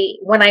actually,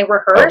 when I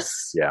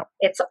rehearse,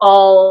 it's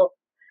all,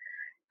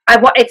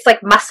 it's like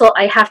muscle.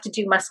 I have to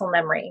do muscle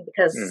memory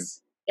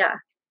because,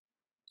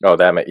 Oh,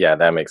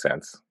 that makes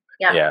sense.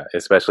 Yeah. Yeah.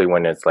 Especially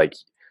when it's like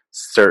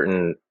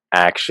certain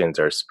actions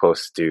are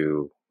supposed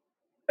to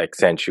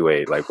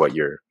accentuate like what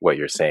you're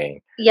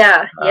saying.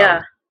 Yeah.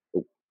 Yeah.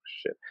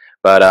 Shit.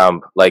 But,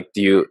 like,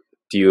 do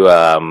you,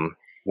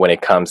 when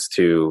it comes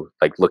to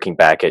like looking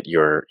back at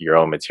your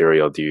own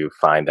material, do you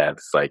find that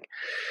it's like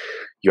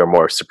you're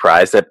more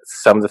surprised at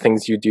some of the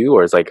things you do,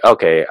 or it's like,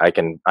 okay, I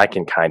can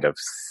kind of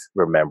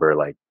remember,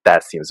 like,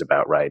 that seems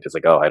about right? It's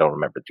like, oh, I don't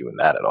remember doing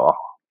that at all.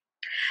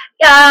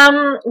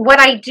 What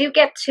I do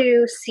get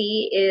to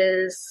see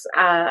is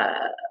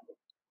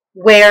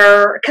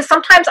where, because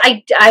sometimes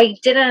I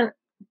didn't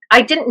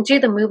do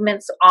the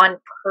movements on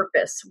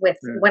purpose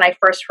when I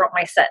first wrote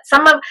my set.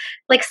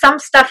 Some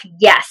stuff,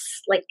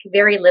 yes, like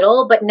very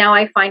little, but now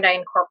I find I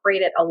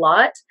incorporate it a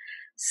lot.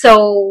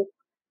 So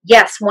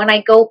yes, when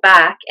I go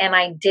back and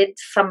I did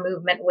some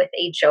movement with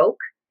a joke,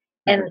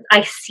 and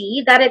I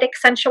see that it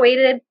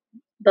accentuated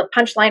the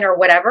punchline or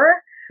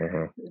whatever,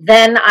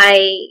 then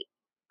I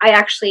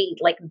actually,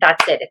 like,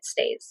 that's it. It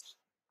stays.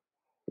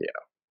 Yeah.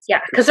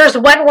 Yeah, because there's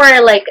one where I,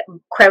 like,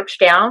 crouch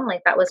down.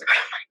 Like, that was...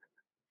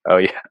 Oh,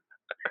 yeah.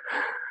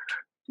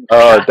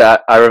 Oh,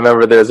 that I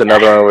remember. There's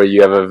another one where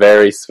you have a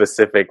very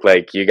specific,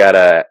 like, you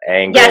gotta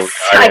angle. Yes,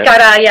 I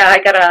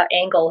gotta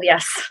angle.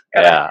 Yes.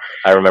 Yeah,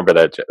 I remember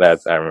that.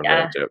 I remember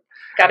that joke.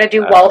 Gotta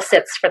do wall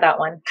sits for that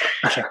one.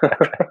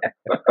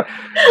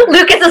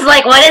 Lucas is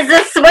like, "What is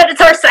this? What is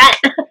our set?"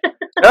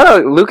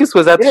 Oh, Lucas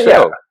was at the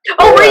show. Yeah.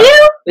 Oh, were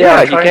you? Yeah,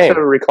 I'm he trying came.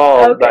 to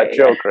recall that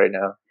joke right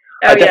now.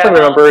 Oh, I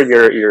definitely remember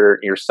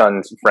your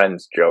son's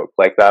friend's joke.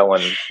 Like that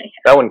one.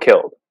 That one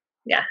killed.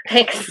 Yeah.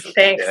 Thanks.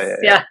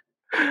 Yeah.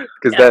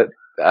 Because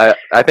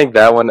I think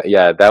that one.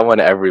 Yeah, that one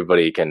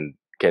everybody can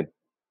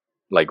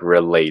like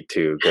relate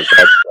to, because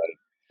that's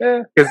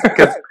like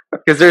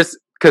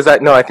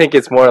I think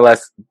it's more or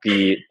less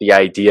the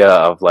idea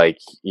of, like,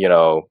 you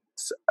know,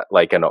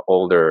 like an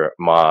older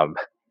mom,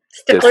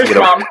 Stickler's just,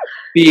 mom,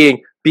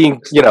 being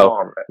you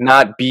know,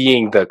 not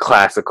being the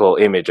classical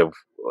image of,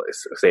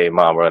 say,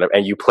 mom or whatever,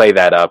 and you play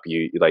that up,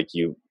 you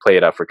play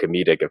it up for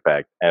comedic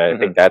effect, and I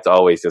think that's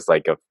always just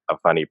like a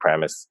funny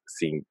premise,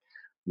 seeing,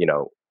 you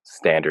know,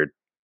 standard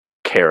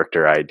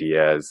character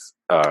ideas,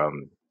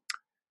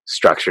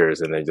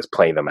 structures, and then just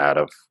playing them out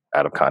of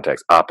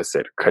context,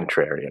 opposite,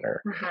 contrarian,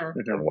 or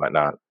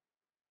whatnot.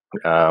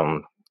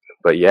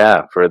 But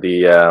yeah, for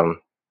the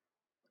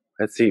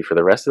let's see, for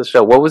the rest of the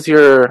show, what was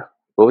your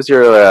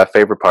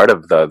favorite part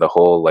of the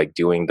whole, like,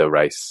 doing the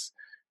rice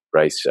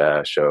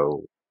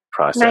show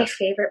process? My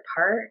favorite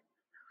part?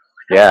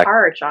 Yeah,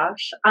 hard,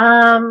 Josh.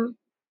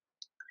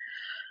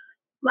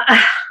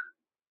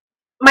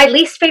 My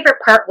least favorite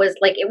part was,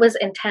 like, it was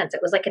intense.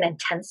 It was like an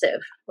intensive,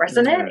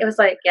 wasn't it? It was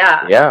like,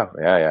 yeah,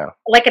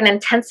 like an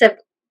intensive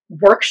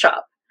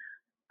workshop.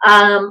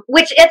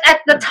 Which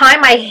at the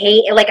time I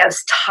hate. Like, I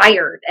was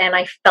tired and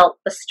I felt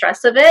the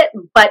stress of it.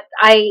 But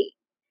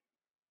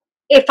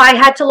if I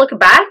had to look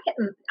back,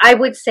 I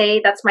would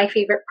say that's my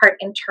favorite part,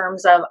 in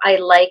terms of, I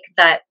like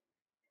that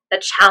the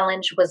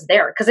challenge was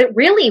there, because it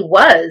really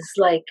was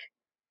like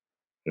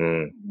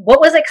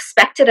what was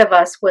expected of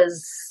us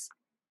was,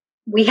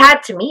 we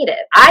had to meet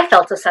it. I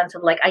felt a sense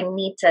of, like, I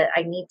need to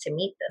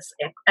meet this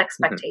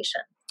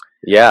expectation.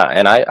 Yeah,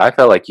 and I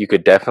felt like you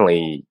could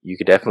definitely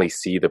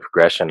see the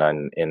progression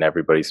in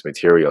everybody's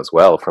material as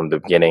well, from the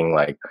beginning,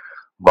 like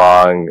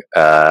long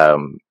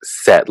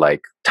set,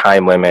 like,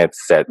 time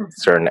limits, set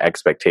certain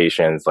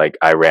expectations. Like,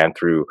 I ran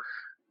through,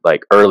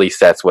 like, early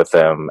sets with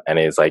them, and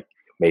it's like,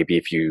 maybe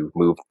if you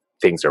move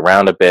things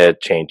around a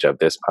bit, change up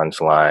this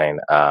punchline,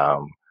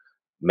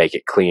 make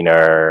it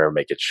cleaner,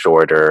 make it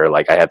shorter.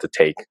 Like, I had to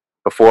take,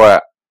 before,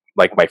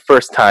 like, my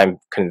first time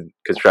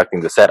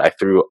constructing the set, I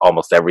threw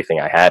almost everything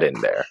I had in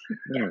there,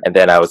 and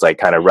then I was, like,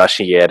 kind of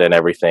rushing it and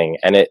everything.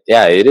 And it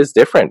is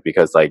different,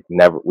 because, like,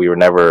 we were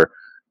never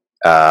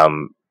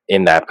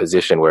in that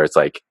position where it's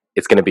like,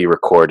 it's going to be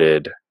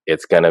recorded.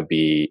 It's going to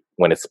be,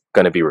 when it's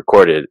going to be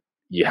recorded,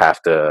 you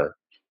have to,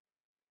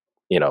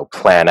 you know,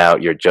 plan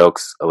out your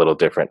jokes a little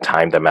different,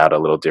 time them out a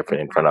little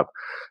different in front of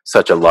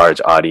such a large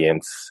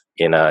audience,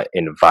 in a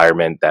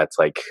environment that's,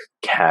 like,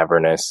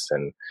 cavernous,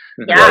 and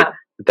like,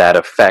 that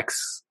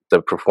affects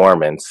the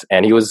performance.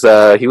 And he was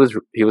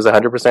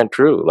 100%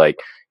 true, like,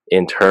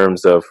 in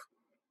terms of,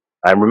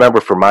 I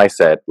remember for my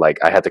set, like,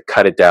 I had to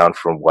cut it down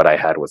from what I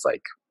had was,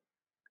 like,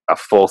 a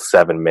full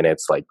 7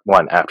 minutes, like,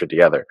 one after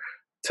the other,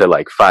 to,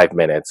 like, 5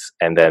 minutes,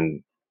 and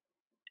then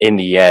in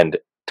the end,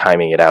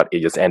 timing it out,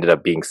 it just ended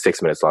up being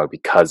 6 minutes long,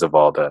 because of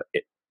all the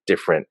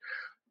different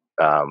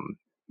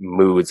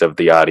moods of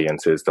the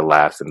audiences, the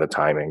laughs and the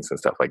timings and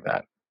stuff like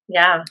that.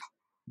 Yeah,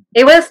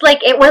 it was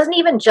like, it wasn't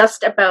even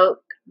just about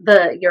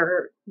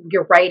your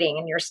writing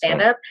and your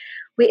stand-up.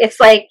 It's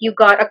like, you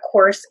got a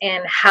course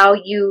in how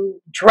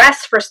you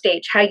dress for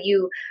stage, how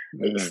you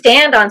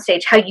stand on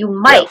stage, how you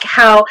mic,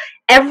 how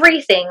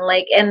everything,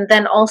 like, and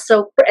then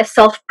also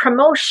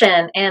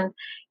self-promotion, and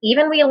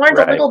even we learned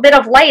a little bit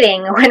of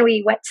lighting when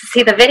we went to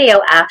see the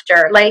video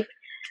after. Like,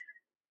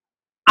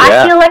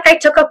 I feel like I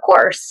took a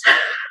course.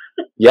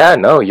 Yeah,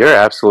 no, you're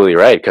absolutely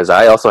right, because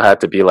I also had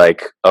to be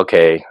like,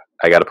 okay,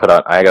 I got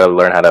to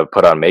learn how to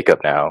put on makeup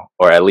now,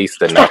 or at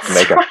least enough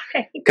makeup.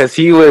 Because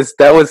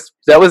that was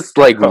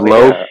like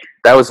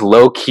that was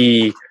low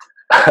key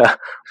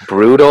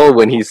brutal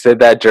when he said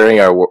that during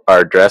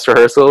our dress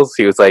rehearsals.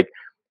 He was like,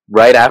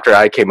 right after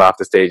I came off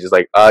the stage, is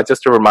like,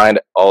 just to remind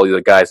all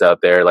the guys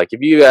out there, like,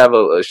 if you have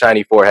a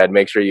shiny forehead,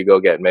 make sure you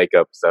go get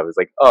makeup. So I was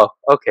like, oh,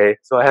 okay,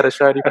 so I had a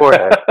shiny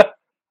forehead.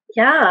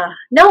 Yeah,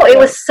 no, it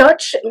was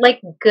such,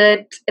 like,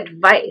 good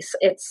advice.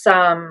 It's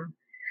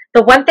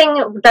the one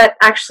thing that,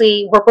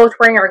 actually, we're both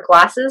wearing our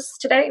glasses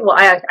today. Well,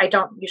 I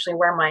don't usually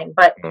wear mine,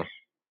 but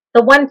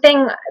the one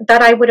thing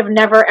that I would have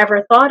never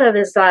ever thought of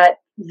is that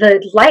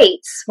the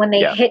lights, when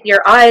they hit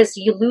your eyes,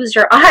 you lose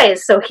your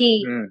eyes. So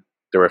he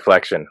the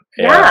reflection.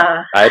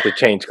 Yeah. I had to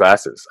change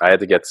glasses. I had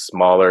to get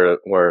smaller,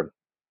 or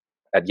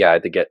I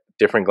had to get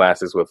different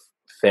glasses with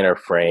thinner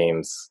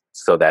frames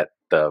so that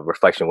the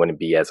reflection wouldn't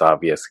be as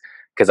obvious.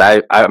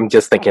 Because I'm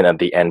just thinking of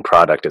the end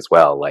product as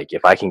well. Like,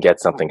 if I can get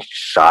something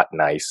shot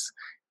nice,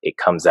 it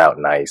comes out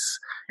nice,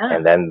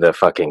 and then the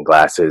fucking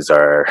glasses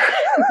are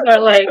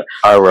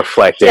are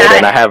reflected,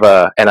 and I have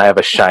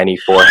a shiny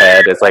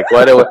forehead. It's like,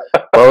 what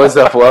was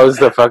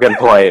the fucking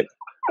point?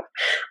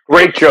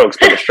 Great jokes,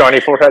 but a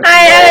shiny forehead.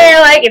 I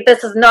like it.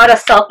 This is not a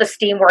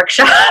self-esteem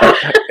workshop.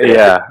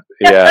 yeah.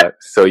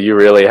 So you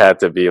really had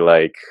to be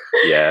like,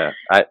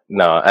 I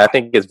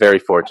think it's very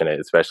fortunate,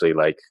 especially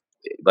like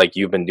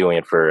you've been doing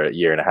it for a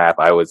year and a half.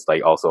 I was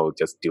like also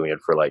just doing it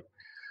for like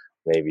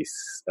maybe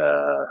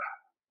 6-7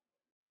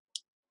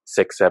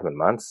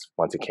 months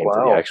once it came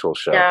to the actual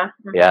show.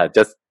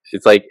 Just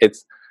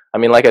I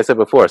mean, like I said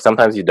before,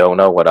 sometimes you don't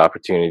know what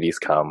opportunities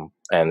come,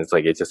 and it's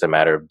like, it's just a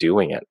matter of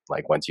doing it.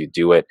 Like, once you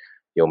do it,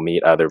 you'll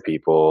meet other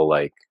people,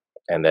 like,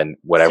 and then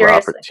whatever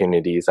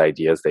opportunities,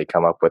 ideas they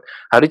come up with.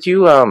 How did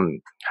you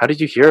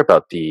hear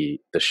about the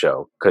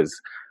show? Because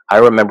I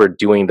remember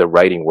doing the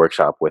writing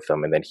workshop with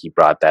him, and then he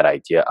brought that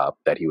idea up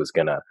that he was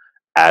gonna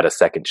add a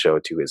second show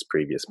to his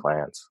previous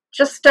plans.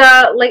 Just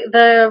like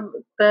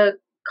the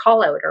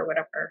call out or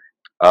whatever.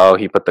 Oh,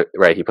 he put the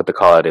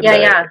call out in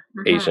the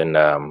Asian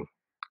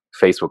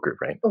Facebook group,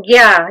 right?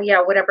 Yeah,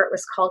 whatever it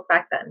was called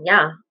back then.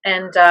 Yeah,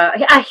 and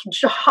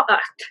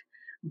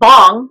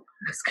Bong,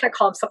 I was gonna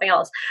call him something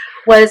else,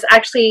 was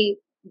actually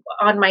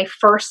on my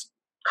first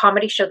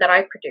comedy show that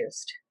I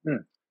produced.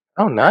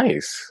 Oh,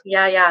 nice.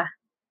 Yeah.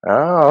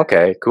 Oh,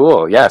 okay,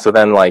 cool. Yeah, so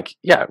then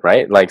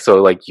right? Like,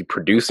 so like, you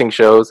producing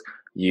shows,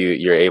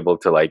 you're able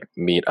to like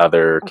meet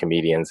other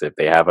comedians if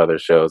they have other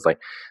shows. Like,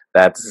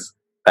 that's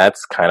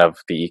kind of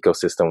the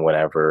ecosystem.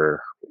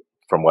 Whenever,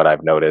 from what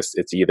I've noticed,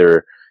 it's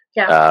either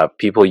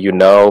people who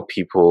know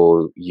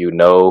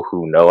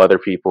other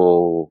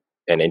people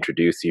and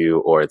introduce you,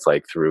 or it's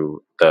like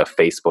through the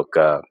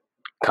Facebook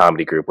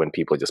comedy group when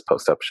people just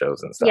post up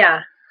shows and stuff.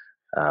 Yeah.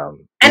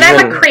 And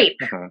I'm a creep.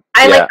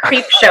 I like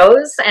creep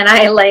shows, and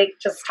I like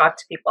just talk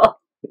to people.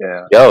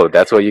 Yeah. Yo,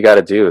 that's what you got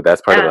to do.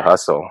 That's part of the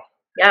hustle.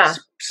 Yeah.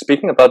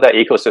 Speaking about that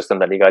ecosystem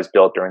that you guys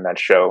built during that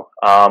show,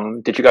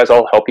 did you guys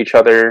all help each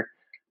other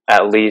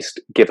at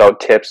least give out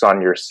tips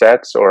on your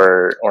sets,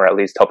 or at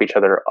least help each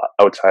other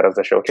outside of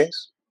the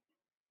showcase?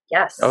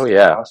 Yes. Oh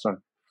yeah.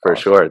 Awesome. For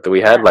sure.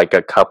 We had like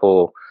a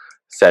couple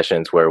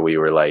sessions where we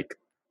were like,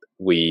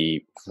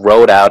 we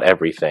wrote out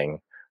everything.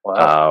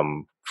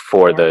 Wow.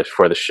 For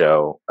the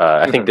show.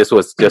 I think this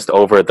was just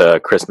over the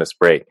Christmas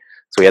break.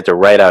 So we had to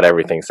write out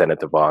everything, send it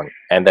to Bong.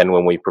 And then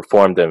when we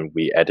performed them,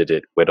 we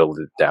whittled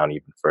it down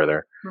even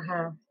further.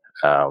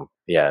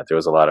 There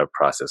was a lot of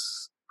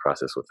process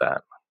with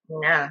that.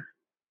 Yeah.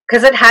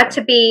 Because it had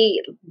to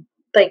be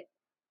like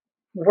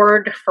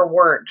word for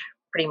word,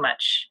 pretty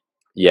much.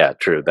 Yeah,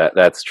 true.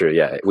 That's true.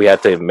 Yeah. We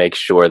had to make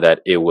sure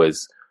that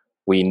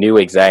we knew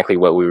exactly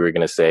what we were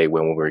going to say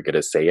when we were going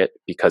to say it,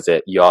 because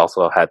you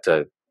also had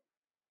to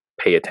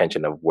pay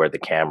attention of where the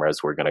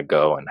cameras were going to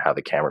go and how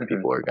the camera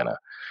people are going to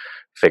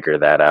figure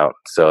that out.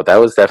 So that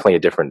was definitely a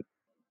different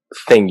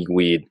thing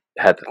we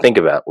had to think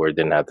about, where we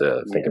didn't have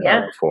to think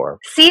about it before.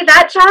 See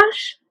that,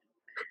 Josh?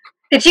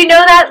 Did you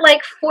know that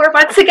like 4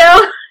 months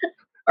ago?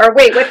 Or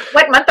wait,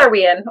 what month are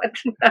we in? What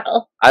the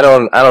hell? I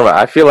don't know.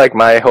 I feel like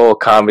my whole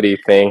comedy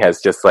thing has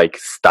just like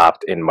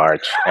stopped in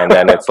March, and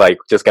then it's like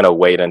just going to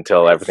wait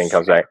until everything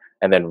comes back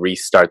and then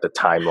restart the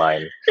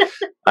timeline.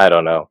 I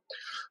don't know.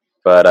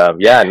 But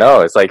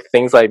it's like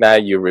things like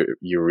that. You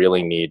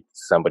really need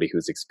somebody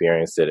who's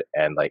experienced it,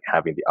 and like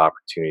having the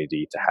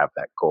opportunity to have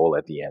that goal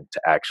at the end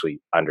to actually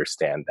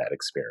understand that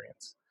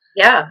experience.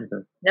 Yeah.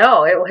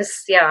 No, it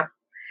was,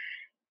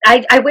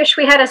 I wish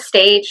we had a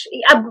stage.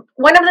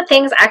 One of the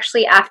things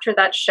actually after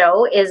that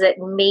show is it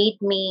made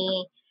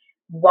me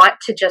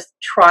want to just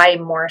try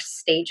more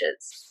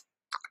stages.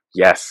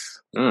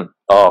 Yes.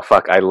 Oh,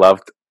 fuck. I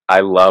loved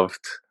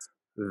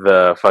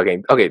the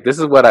fucking, okay, this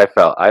is what I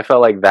felt. I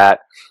felt like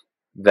that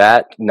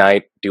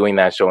night doing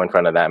that show in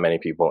front of that many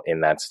people in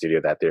that studio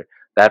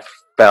that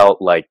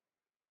felt like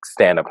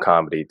stand-up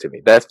comedy to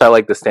me. That felt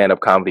like the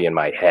stand-up comedy in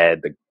my head,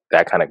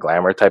 that kind of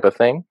glamour type of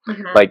thing.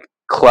 Like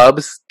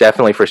clubs,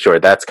 definitely, for sure.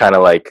 That's kind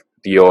of like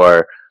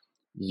your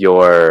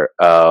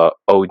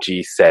OG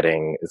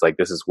setting is like,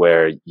 this is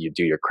where you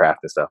do your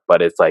craft and stuff.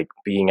 But it's like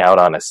being out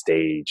on a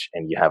stage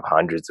and you have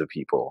hundreds of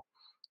people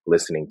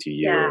listening to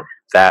you. Yeah.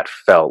 That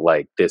felt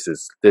like this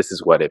is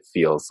what it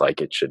feels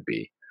like it should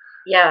be.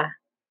 Yeah.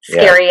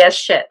 Scary as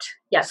shit.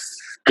 Yes.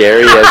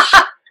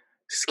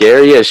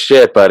 Scary as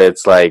shit, but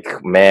it's like,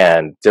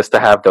 man, just to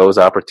have those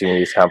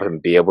opportunities come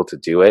and be able to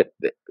do it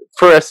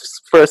for a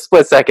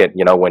split second,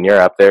 when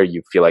you're up there,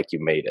 you feel like you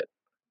made it.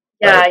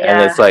 Yeah, right?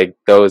 And it's like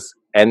those,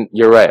 and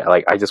you're right.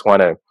 Like, I just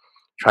want to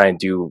try and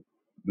do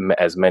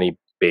as many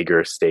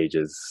bigger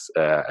stages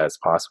as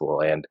possible.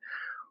 And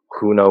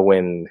who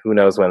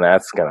knows when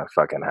that's gonna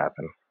fucking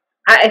happen.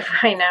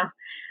 I know.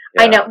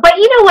 Yeah. I know. But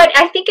you know what?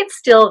 I think it's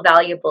still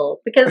valuable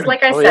because,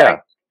 like I said,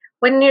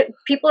 when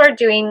people are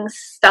doing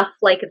stuff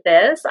like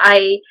this,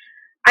 I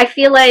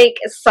feel like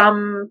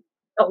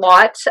a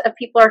lot of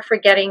people are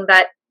forgetting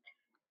that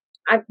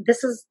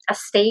this is a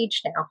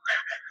stage now.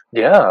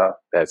 Yeah,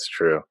 That's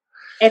true.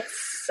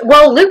 It's,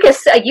 well,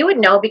 Lucas, you would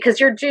know because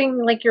you're doing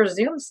like your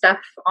Zoom stuff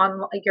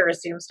on your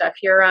Zoom stuff.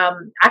 You're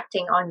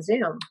acting on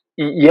Zoom.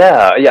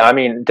 Yeah. I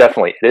mean,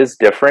 definitely, it is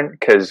different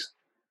because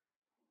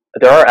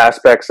there are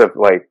aspects of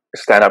like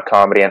stand-up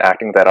comedy and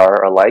acting that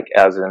are alike,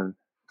 as in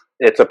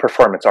it's a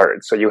performance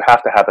art, so you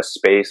have to have a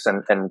space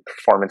and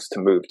performance to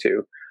move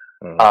to.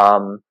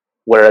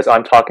 Whereas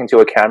I'm talking to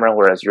a camera,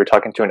 whereas you're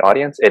talking to an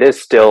audience, it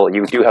is still,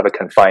 you do have a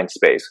confined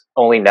space.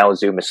 Only now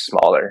Zoom is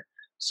smaller,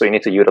 so you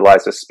need to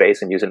utilize the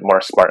space and use it more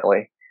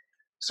smartly.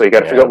 So you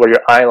got to figure out where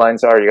your eye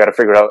lines are. You got to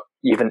figure out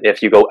even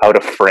if you go out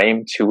of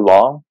frame too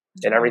long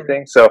and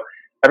everything. So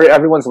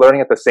everyone's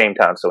learning at the same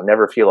time. So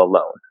never feel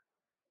alone,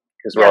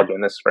 because we're all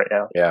doing this right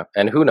now. Yeah,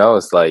 and who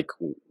knows, like,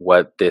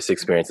 what this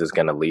experience is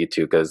going to lead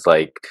to? Because,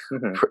 like,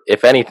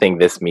 if anything,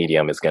 this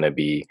medium is going to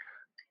be.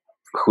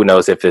 Who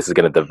knows if this is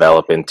going to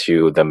develop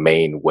into the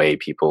main way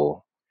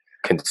people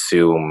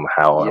consume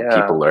how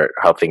people are,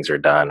 how things are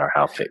done, or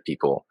how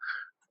people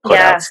put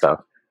out stuff.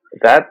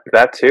 That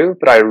too,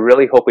 but I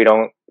really hope we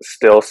don't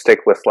still stick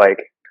with, like,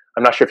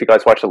 I'm not sure if you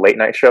guys watch the late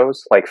night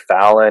shows like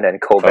Fallon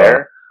and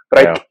Colbert,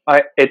 but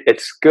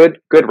it's good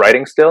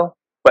writing still,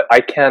 but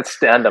I can't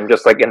stand them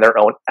just like in their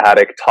own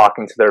attic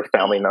talking to their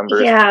family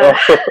members. Yeah.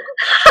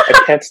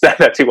 I can't stand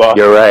that too often.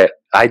 You're right.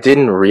 I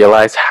didn't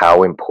realize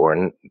how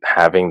important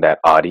having that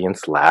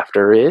audience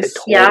laughter is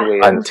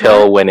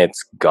until when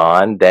it's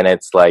gone. Then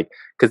it's like,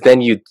 because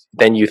then you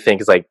think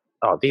it's like,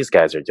 oh, these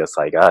guys are just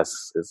like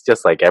us. It's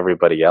just like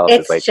everybody else.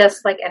 It's like,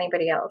 just like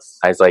anybody else.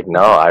 I was like,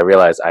 no, I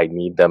realize I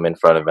need them in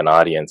front of an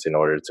audience in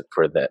order to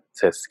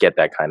get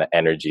that kind of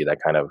energy, that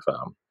kind of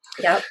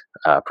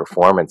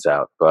performance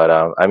out. But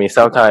I mean,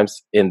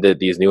 sometimes in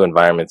these new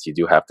environments, you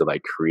do have to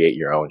like create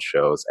your own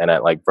shows. And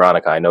like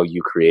Veronica, I know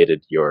you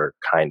created your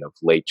kind of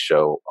late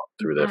show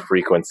through the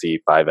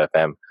Frequency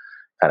 5FM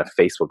kind of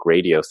Facebook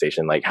radio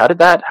station. Like, how did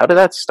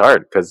that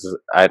start? Because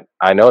I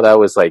know that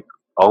was like,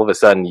 all of a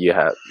sudden you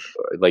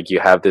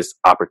have this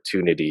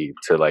opportunity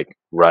to like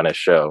run a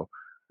show.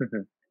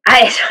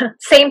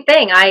 Same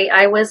thing.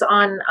 I was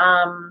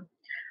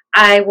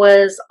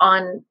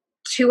on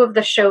two of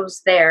the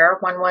shows there.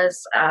 One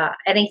was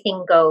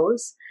Anything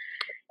Goes,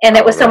 and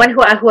it was someone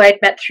who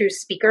I'd met through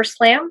Speaker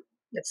Slam.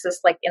 It's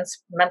this like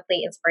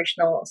monthly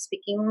inspirational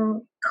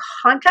speaking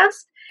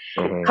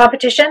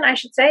competition, I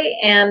should say.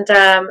 And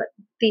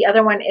the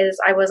other one is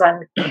I was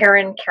on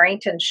Karen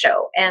Carrington's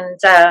show, and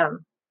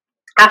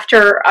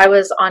after I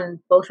was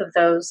on both of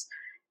those,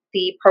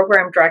 the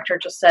program director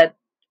just said,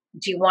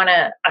 "Do you want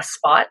a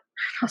spot?"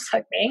 I was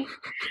like, "Me?"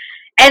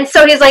 And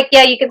so he's like,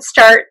 "Yeah, you can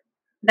start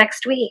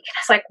next week." And I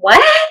was like,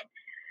 "What?"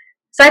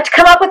 So I had to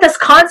come up with this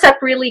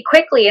concept really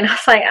quickly. And I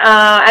was like,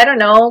 I don't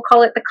know,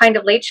 call it The Kind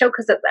of Late Show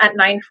because it's at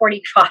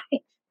 9:45.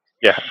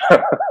 Yeah.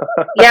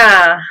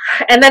 Yeah.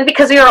 And then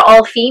because we were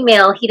all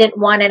female, he didn't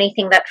want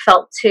anything that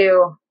felt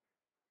too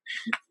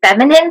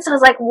feminine. So I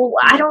was like, well,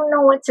 I don't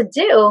know what to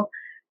do.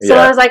 So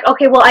I was like,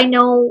 okay, well, I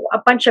know a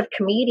bunch of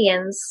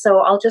comedians, so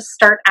I'll just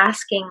start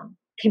asking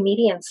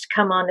comedians to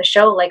come on the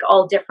show, like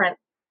all different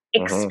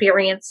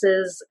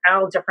experiences,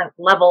 all different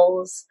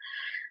levels.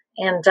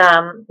 And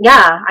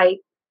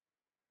it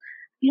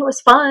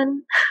was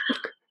fun.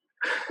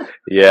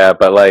 Yeah,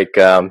 but like,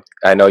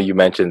 I know you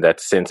mentioned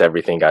that since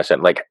everything got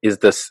shut, like, is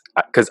this,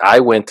 because I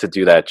went to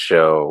do that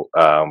show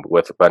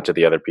with a bunch of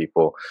the other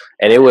people,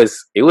 and it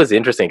was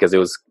interesting because it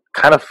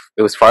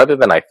was farther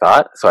than I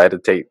thought, so I had to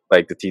take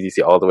like the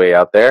TDC all the way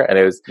out there, and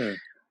it was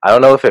I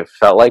don't know if it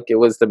felt like it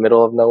was the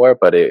middle of nowhere,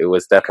 but it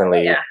was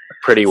definitely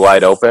pretty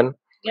wide open.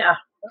 Yeah.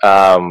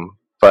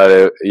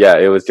 But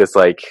it was just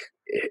like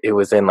it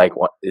was in like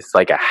it's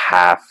like a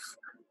half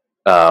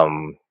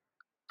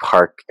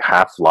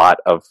lot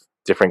of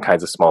different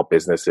kinds of small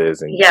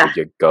businesses, and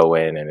you go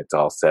in and it's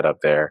all set up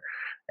there,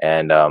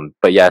 and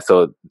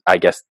so I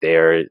guess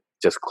they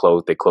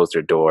closed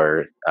their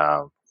door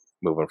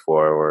moving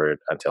forward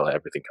until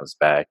everything comes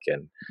back.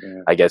 And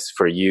I guess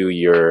for you,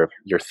 you're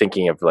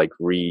thinking of like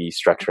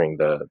restructuring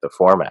the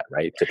format,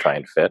 right, to try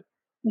and fit.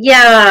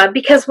 Yeah,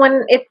 because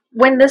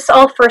when this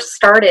all first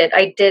started,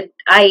 I did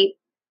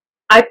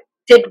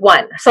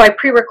one. So I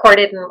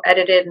pre-recorded and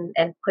edited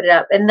and put it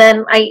up. And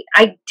then I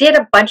did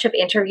a bunch of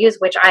interviews,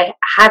 which I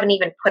haven't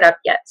even put up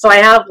yet. So I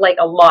have like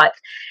a lot,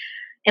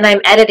 and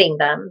I'm editing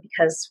them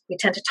because we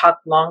tend to talk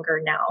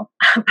longer now.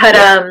 But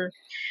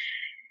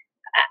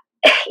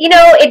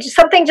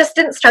something just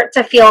didn't start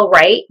to feel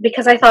right,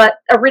 because I thought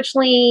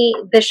originally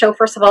the show,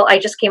 first of all, I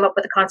just came up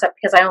with the concept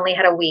because I only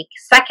had a week.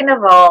 Second of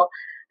all,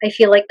 I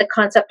feel like the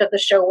concept of the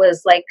show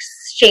was like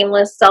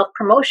shameless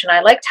self-promotion. I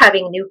liked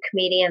having new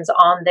comedians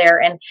on there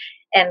and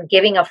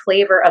giving a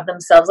flavor of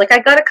themselves. Like, I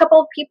got a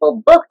couple of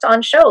people booked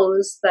on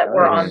shows that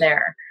were on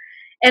there.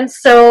 And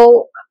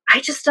so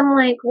I'm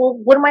like, well,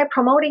 what am I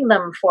promoting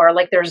them for?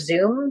 Like their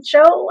Zoom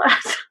show?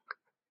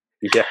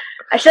 Yeah.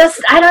 I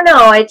don't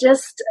know.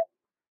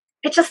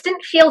 it just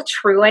didn't feel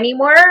true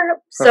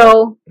anymore.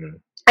 So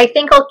I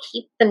think I'll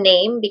keep the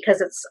name because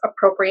it's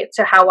appropriate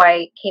to how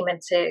I came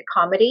into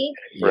comedy.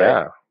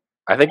 Yeah.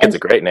 I think it's a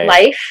great name.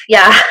 Life.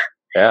 Yeah.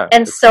 Yeah.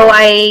 And so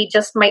I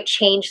just might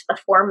change the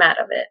format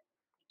of it.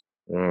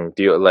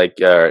 Do you like,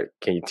 can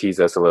you tease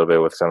us a little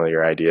bit with some of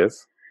your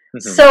ideas?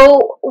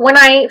 So when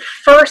I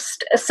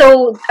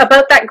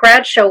about that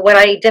grad show, what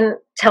I didn't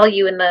tell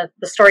you in the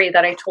story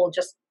that I told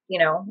just,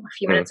 a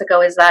few minutes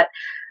ago is that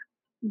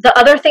the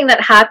other thing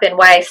that happened,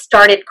 why I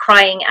started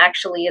crying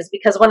actually, is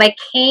because when I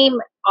came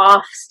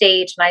off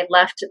stage and I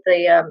left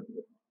the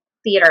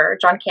theater,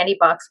 John Candy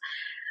Box,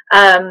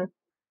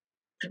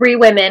 3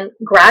 women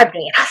grabbed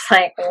me and I was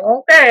like,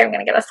 okay, I'm going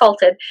to get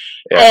assaulted.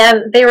 Yeah.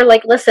 And they were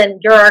like, listen,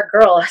 you're our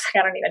girl. I was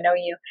like, I don't even know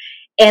you.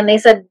 And they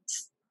said,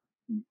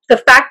 the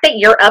fact that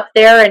you're up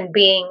there and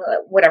being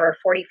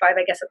 45,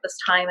 I guess at this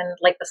time, and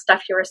like the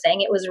stuff you were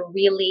saying, it was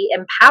really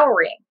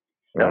empowering.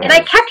 Nice. And I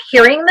kept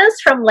hearing this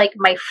from like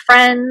my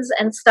friends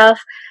and stuff.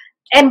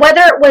 And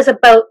whether it was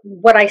about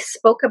what I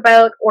spoke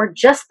about or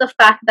just the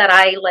fact that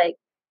I like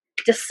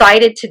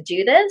decided to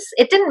do this,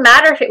 it didn't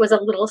matter if it was a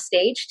little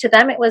stage. To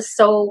them, it was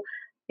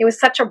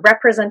such a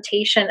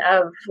representation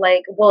of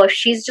like, well, if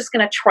she's just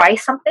going to try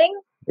something,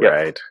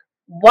 right?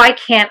 Why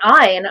can't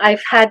I? And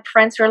I've had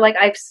friends who are like,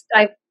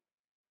 I've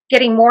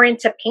getting more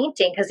into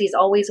painting because he's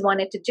always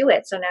wanted to do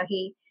it. So now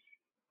he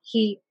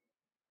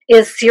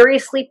is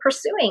seriously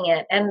pursuing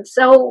it. And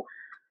so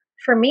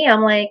for me,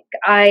 I'm like,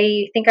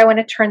 I think I want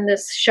to turn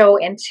this show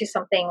into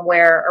something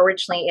where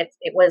originally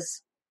it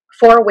was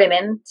for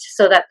women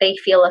so that they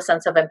feel a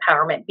sense of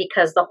empowerment,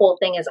 because the whole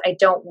thing is I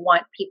don't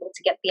want people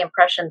to get the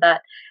impression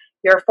that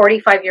you're a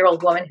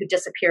 45-year-old woman who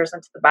disappears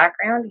into the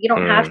background. You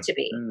don't have to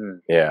be.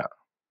 Yeah.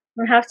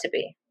 You don't have to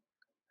be.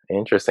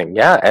 Interesting.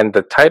 Yeah. And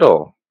the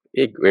title,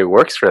 it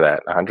works for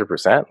that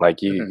 100%.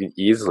 Like you could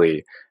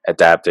easily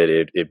adapt it.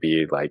 It'd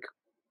be like,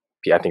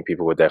 I think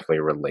people would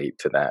definitely relate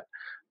to that.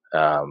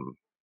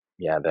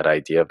 That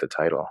idea of the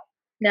title.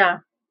 Yeah.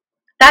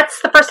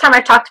 That's the first time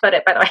I've talked about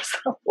it, by the way.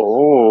 So.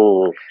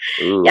 Oh.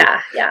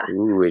 Yeah.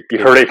 Ooh, you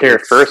heard it here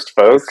first,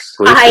 folks.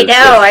 I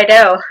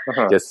know.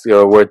 Just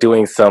we're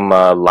doing some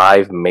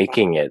live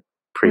making it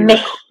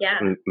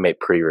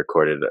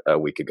pre-recorded a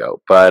week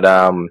ago, but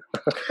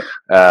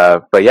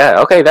yeah,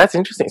 okay, that's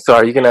interesting. So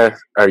are you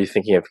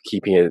thinking of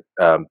keeping it,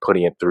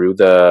 putting it through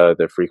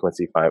the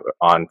Frequency 5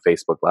 on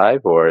Facebook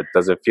Live, or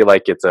does it feel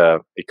like it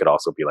could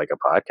also be like a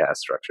podcast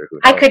structure? Who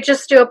knows? I could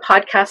just do a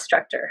podcast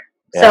structure.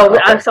 So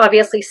I'll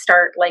obviously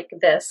start like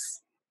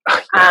this.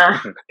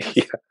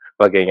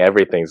 Fucking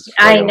everything's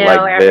I know,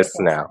 like this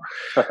now.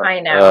 I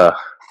know.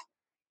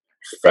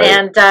 Right.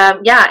 And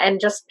and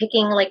just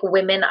picking like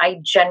women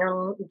I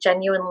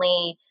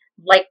genuinely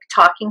like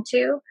talking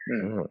to,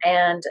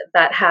 and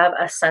that have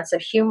a sense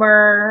of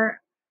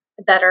humor,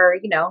 that are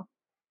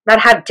that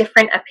have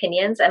different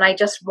opinions, and I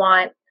just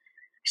want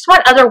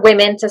other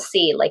women to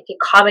see, like,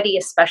 comedy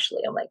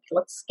especially. I'm like,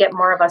 let's get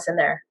more of us in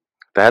there.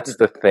 That's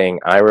the thing.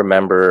 I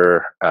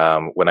remember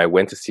when I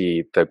went to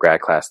see the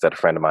grad class that a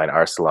friend of mine,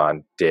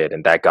 Arsalan, did,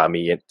 and that got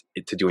me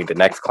into doing the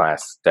next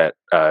class that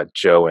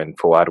Joe and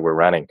Fawad were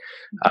running.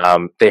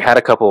 They had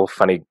a couple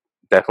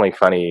definitely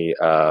funny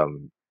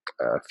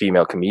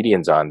female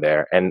comedians on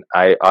there, and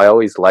I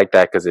always like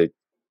that because it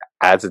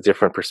adds a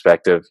different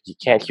perspective. You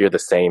can't hear the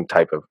same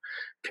type of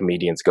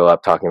comedians go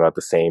up talking about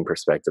the same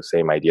perspective,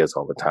 same ideas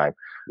all the time.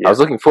 Yeah. I was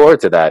looking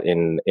forward to that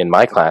in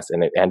my class,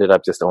 and it ended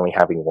up just only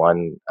having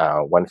one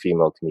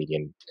female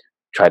comedian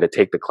try to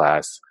take the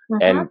class,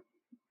 and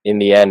in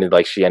the end,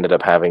 like, she ended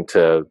up having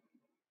to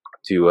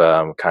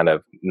kind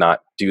of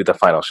not do the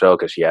final show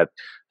because she had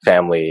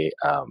family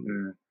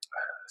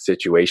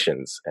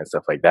situations and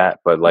stuff like that.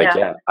 But like,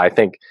 I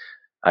think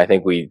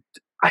we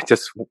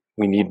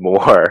need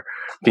more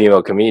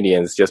female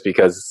comedians, just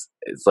because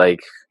it's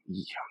like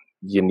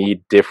you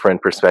need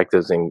different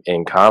perspectives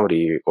in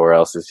comedy, or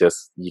else it's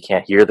just, you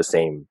can't hear the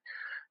same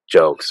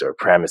jokes or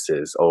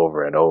premises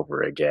over and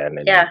over again.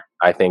 And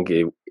I think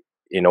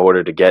in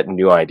order to get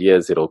new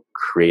ideas, it'll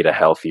create a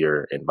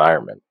healthier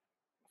environment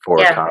for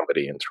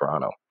comedy in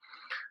Toronto.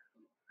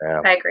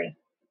 Yeah. I agree.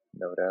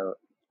 No doubt.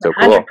 So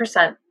cool.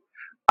 100%.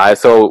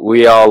 So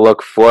we all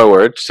look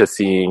forward to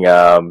seeing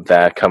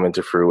that come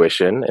into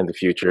fruition in the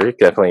future.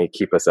 Definitely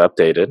keep us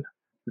updated.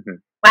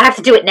 I have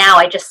to do it now.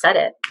 I just said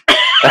it.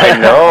 I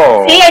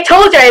know. See, I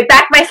told you. I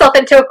backed myself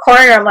into a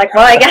corner. I'm like,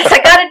 well, I guess I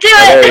got to do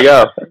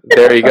it.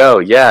 There you go.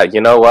 Yeah,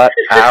 you know what?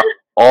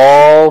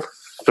 All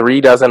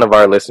 36 of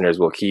our listeners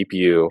will keep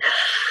you.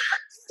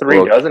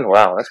 36?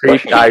 Wow, that's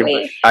great.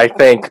 I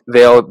think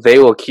they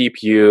will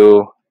keep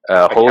you,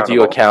 hold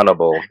you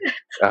accountable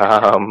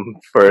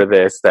for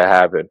this to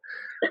happen.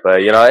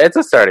 But, it's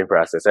a starting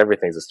process.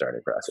 Everything's a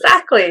starting process.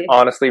 Exactly.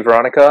 Honestly,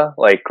 Veronica,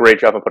 like, great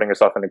job on putting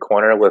yourself in the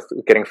corner with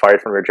getting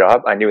fired from your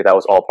job. I knew that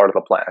was all part of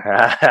the plan.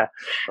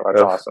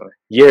 That's awesome.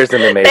 Years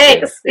in the making.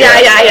 Thanks.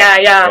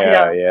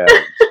 Yeah.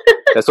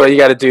 That's what you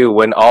got to do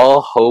when all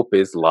hope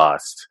is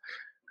lost.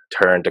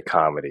 turned to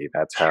comedy.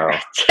 That's how.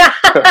 Yeah.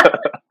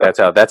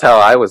 That's how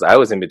I was. I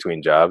was in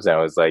between jobs, and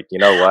I was like, you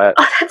know what?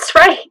 Oh, that's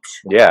right.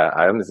 Yeah,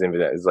 I was in.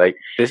 It's like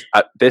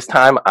this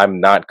time, I'm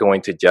not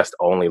going to just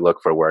only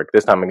look for work.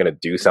 This time, I'm going to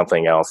do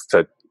something else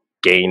to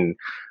gain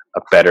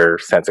a better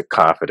sense of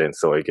confidence,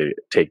 so I could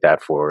take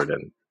that forward.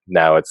 And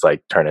now it's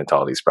like turned into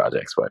all these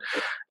projects. But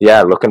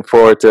yeah, looking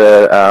forward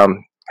to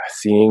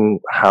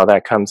seeing how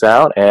that comes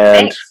out. And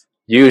Thanks.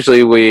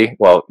 usually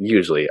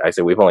I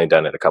say we've only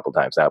done it a couple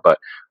times now, but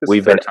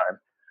we've been time.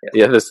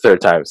 Yeah, this is the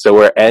third time. So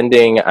we're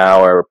ending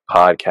our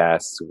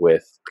podcasts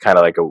with kind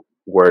of like a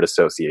word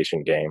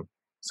association game.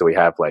 So we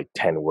have like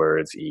 10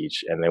 words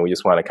each, and then we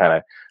just want to kind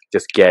of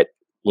just get,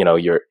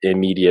 your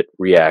immediate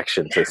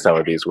reaction to some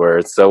of these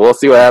words. So we'll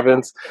see what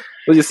happens.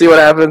 We'll just see what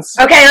happens.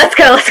 Okay, let's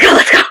go.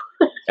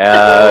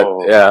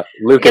 Yeah,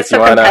 Lucas, Get so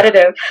you wanna?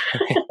 competitive.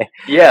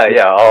 Yeah.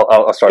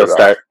 I'll start. You'll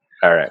start.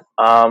 All right.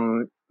 I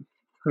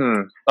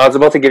was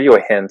about to give you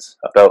a hint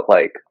about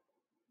like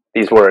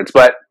these words,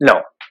 but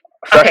no.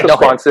 Fresh Okay.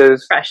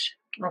 responses. Fresh.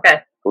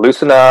 Okay.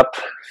 Loosen up.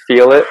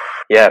 Feel it.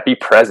 Yeah. Be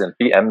present.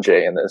 Be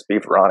MJ in this. Be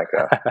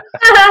Veronica.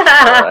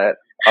 All right.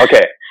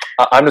 Okay.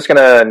 I'm just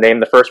gonna name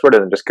the first word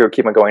and then just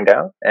keep on going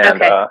down.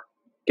 And Okay.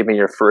 give me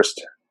your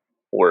first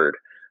word.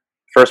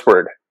 First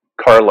word.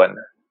 Carlin.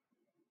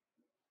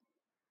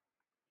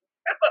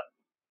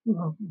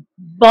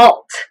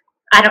 Vault.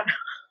 I don't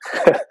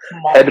know.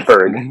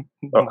 Hedberg.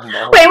 Oh,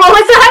 Wait, what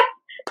was that?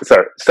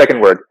 sorry.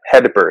 Second word.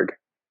 Hedberg.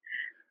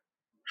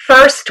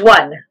 First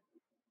one.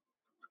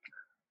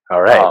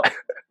 All right.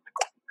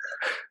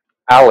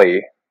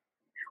 Alley.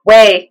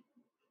 Way.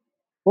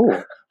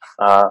 Ooh.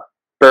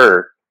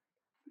 Burr.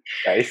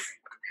 Nice.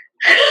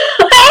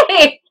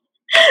 Hey!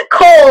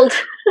 Cold.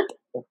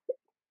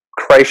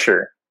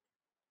 Kreischer.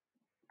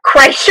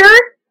 Kreischer?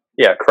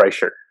 Yeah,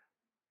 Kreischer.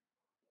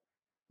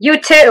 You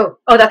too.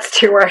 Oh, that's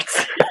 2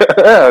 words.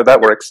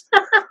 That works.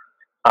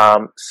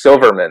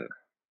 Silverman.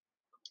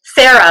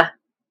 Sarah.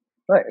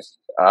 Nice.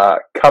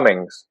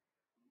 Cummings.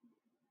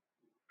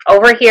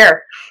 Over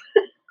here.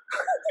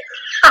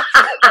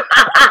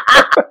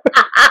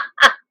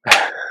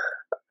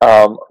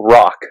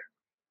 Rock.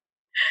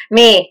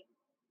 Me.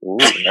 Ooh,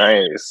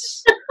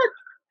 nice.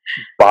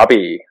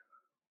 Bobby.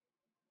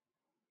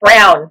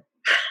 Brown.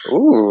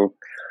 Ooh.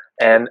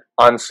 And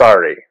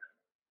Ansari.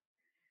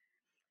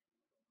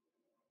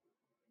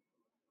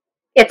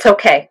 It's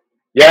okay.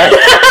 Yes.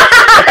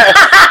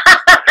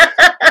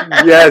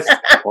 Yes.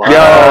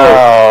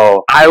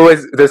 Wow. I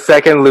was the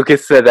second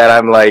Lucas said that,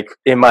 I'm like,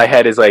 in my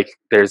head is like,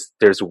 there's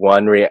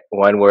one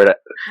word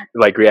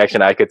like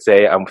reaction I could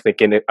say. I'm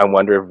thinking, I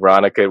wonder if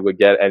Veronica would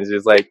get, and it's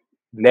just like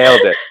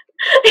nailed it.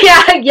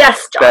 Yeah.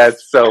 Yes. Josh.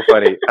 That's so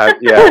funny.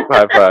 Yeah,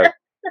 high five.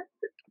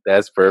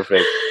 That's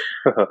perfect.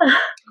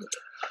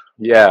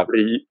 Yeah.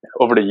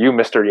 Over to you,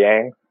 Mr.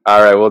 Yang.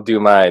 All right, we'll do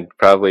mine.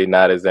 Probably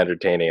not as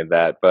entertaining as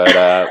that, but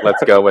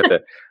let's go with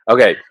it.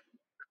 Okay,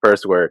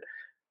 first word.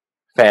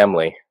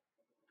 Family.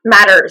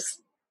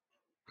 Matters.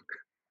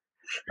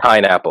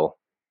 Pineapple.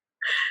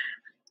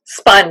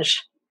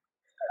 Sponge.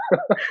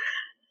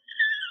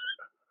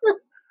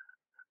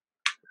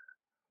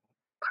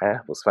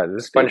 Pineapple sponge.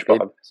 This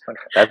SpongeBob.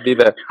 That'd be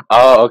the.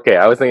 Oh, okay.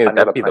 I was thinking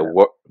Another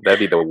that'd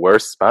be the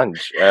worst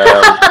sponge.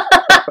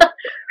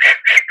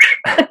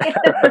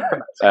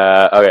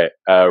 Okay.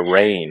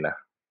 Rain.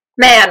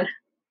 Man.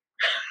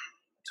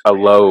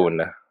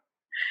 Alone.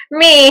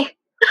 Me.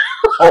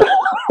 Oh.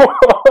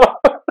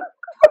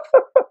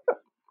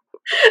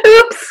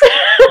 Oops.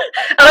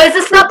 Oh, is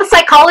this not the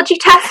psychology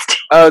test?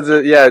 Oh,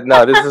 yeah.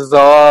 No, this is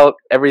all.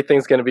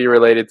 Everything's going to be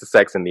related to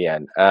sex in the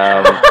end.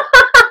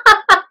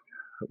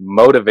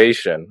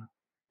 Motivation.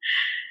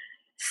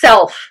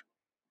 Self.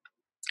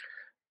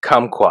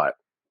 Kumquat.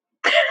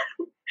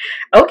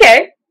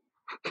 Okay.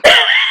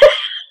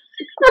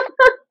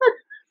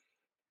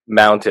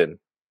 Mountain.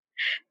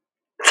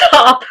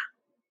 Top.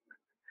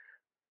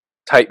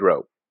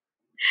 Tightrope.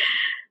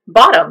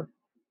 Bottom.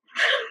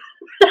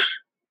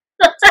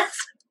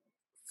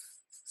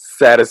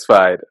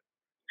 Satisfied.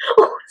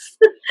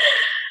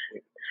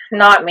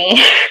 Not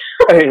me.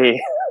 Hey.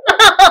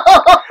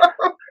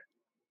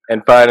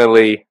 And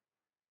finally,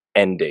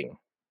 ending.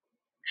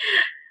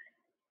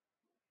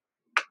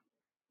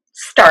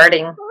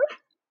 Starting.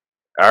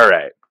 All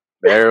right.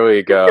 There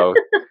we go.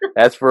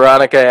 That's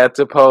Veronica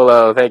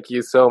Antipolo. Thank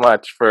you so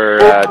much for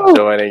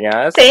joining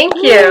us. Thank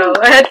you.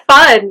 I had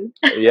fun.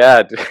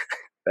 Yeah,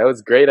 that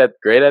was great at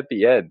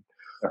the end.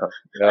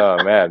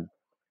 Oh man.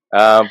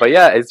 But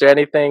yeah, is there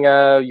anything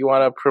you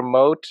want to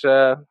promote?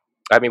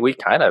 I mean, we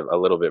kind of a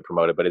little bit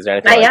promoted, but is there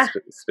anything like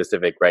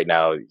specific right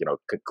now?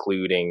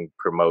 Concluding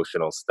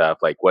promotional stuff.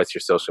 Like, what's your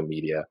social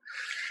media?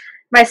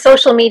 My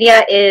social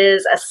media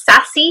is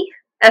sassy,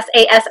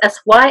 SASSY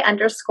 _la,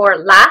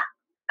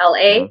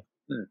 LA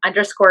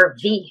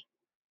 _V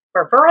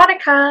for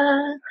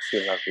Veronica.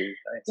 Nice.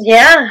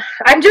 Yeah,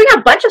 I'm doing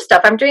a bunch of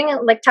stuff. I'm doing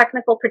like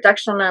technical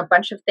production on a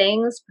bunch of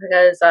things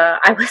because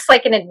I was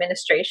like in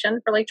administration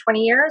for like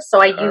 20 years.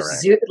 So I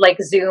use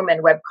Zoom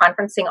and web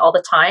conferencing all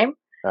the time.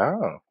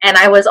 Oh. And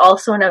I was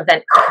also an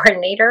event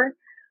coordinator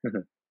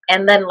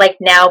and then like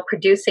now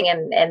producing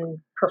and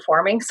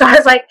performing. So I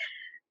was like,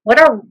 what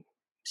a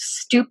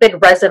stupid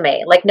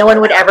resume. Like no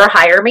one would ever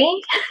hire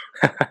me.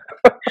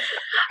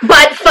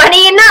 But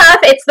funny enough,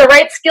 it's the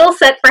right skill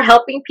set for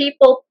helping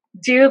people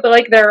do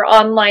their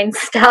online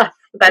stuff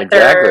that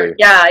Exactly.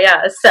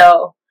 they're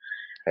so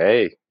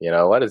Hey, you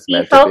know what? It's see,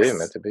 meant folks, to be.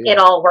 Meant to be. it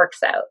all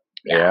works out.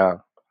 Yeah.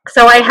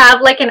 So I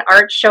have like an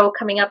art show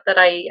coming up that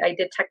I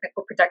did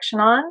technical production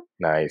on.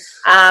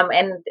 Nice.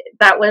 And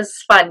that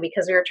was fun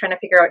because we were trying to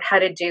figure out how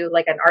to do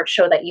like an art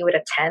show that you would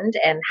attend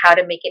and how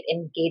to make it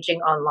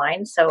engaging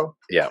online. So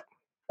Yeah.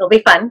 it'll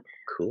be fun.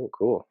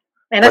 Cool.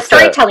 And What's a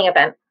storytelling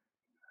event.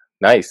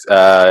 Nice.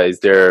 Is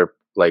there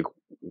like,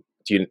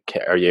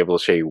 are you able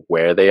to show you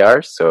where they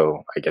are?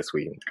 So I guess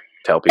we can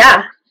tell people.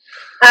 Yeah.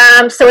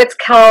 So it's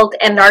called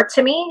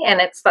Anartamy, and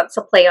that's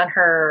a play on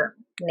her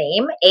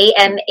name,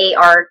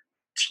 ANARTAMY,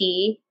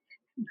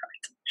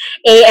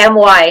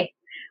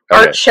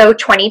 Art Show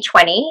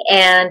 2020,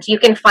 and you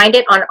can find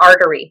it on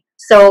Artery.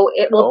 So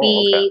it will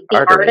be the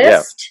Artery,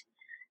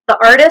 the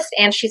artist,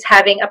 and she's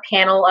having a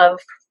panel of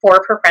 4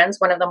 of her friends.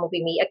 One of them will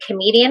be me, a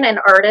comedian, an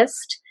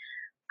artist,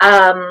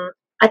 a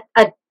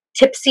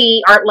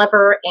tipsy art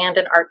lover, and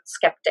an art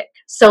skeptic.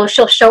 So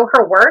she'll show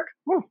her work,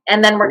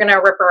 and then we're going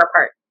to rip her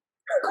apart.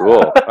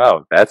 Cool.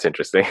 Oh, that's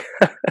interesting.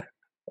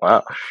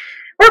 Wow.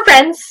 We're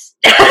friends.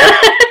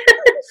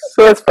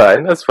 So that's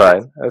fine. All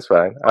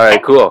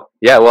right, cool.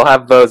 Yeah, we'll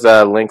have those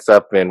links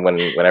up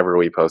whenever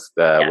we post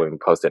when we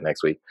post it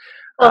next week.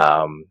 Cool.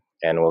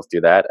 And we'll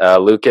do that.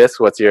 Lucas,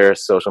 what's your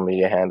social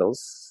media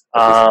handles?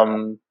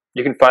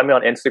 You can find me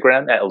on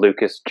Instagram at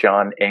Lucas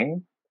John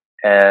Ing,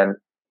 and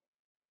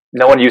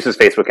no one uses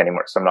Facebook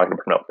anymore, so I'm not going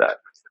to promote that.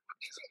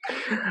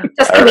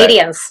 Just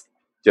comedians.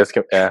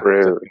 Right.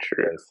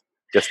 True.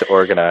 Just to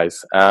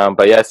organize.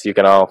 But yes, you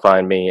can all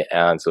find me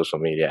on social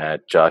media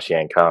at Josh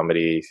Yang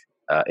Comedy,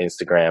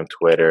 Instagram,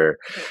 Twitter.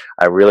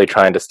 I'm really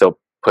trying to still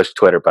push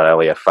Twitter, but I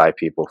only have 5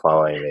 people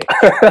following me.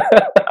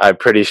 I'm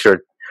pretty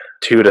sure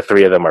 2 to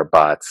 3 of them are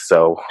bots.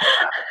 So,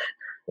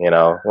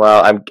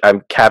 I'm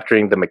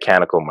capturing the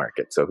mechanical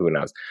market. So who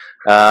knows?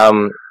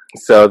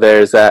 So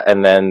there's that,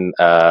 and then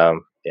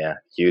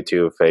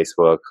YouTube,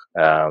 Facebook.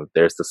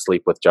 There's the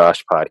Sleep with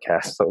Josh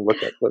podcast. So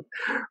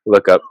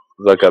look up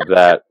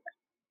that.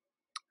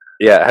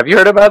 Yeah, have you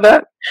heard about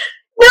that?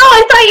 No,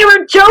 I thought you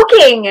were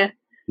joking.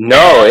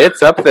 No,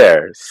 it's up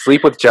there.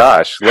 Sleep with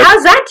Josh.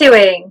 How's that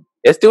doing?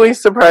 It's doing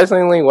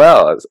surprisingly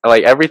well. It's,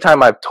 like every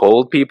time I've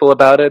told people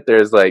about it,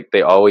 there's like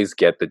they always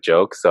get the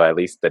joke, so at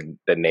least the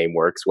name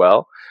works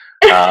well.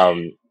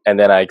 And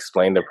then I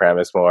explain the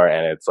premise more,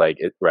 and it's like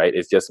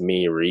it's just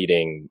me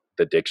reading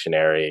the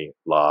dictionary,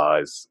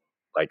 laws,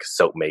 like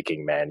soap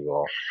making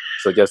manual.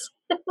 So just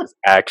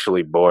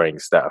actually boring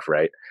stuff,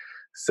 right?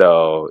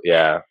 So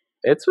yeah.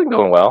 It's been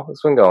going well.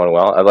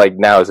 Like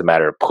now is a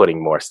matter of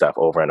putting more stuff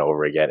over and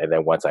over again. And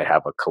then once I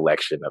have a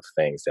collection of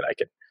things, then I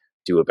can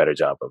do a better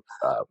job of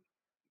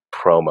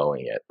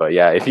promoting it. But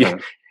yeah, if you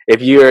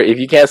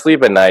can't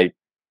sleep at night,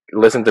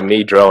 listen to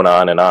me drone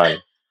on and on.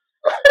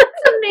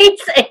 That's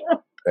amazing.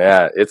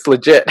 Yeah, it's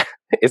legit.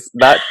 It's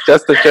not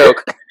just a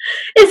joke.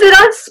 Is it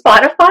on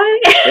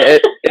Spotify?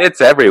 It's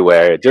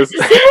everywhere. Just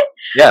Is it?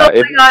 Yeah.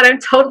 Oh my god, I'm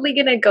totally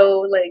gonna go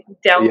like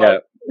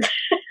download.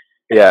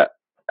 Yeah.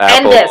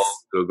 Apple, and this.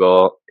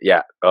 Google,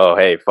 yeah. Oh,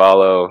 hey,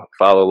 follow,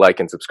 like,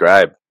 and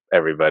subscribe,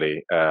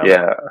 everybody.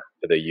 To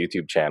the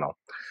YouTube channel.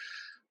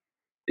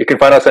 You can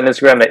find us on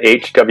Instagram at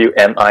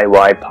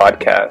HWMIY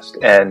Podcast,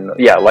 and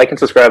like and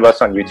subscribe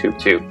us on YouTube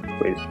too,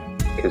 please,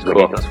 because we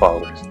need those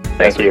followers.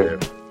 Thank you.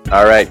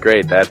 All right,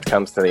 great. That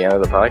comes to the end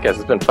of the podcast.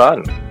 It's been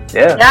fun.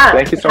 Yeah.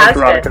 Thank you so much,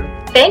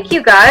 Veronica. Thank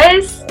you,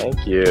 guys.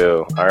 Thank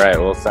you. All right,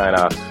 we'll sign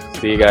off.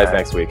 See you guys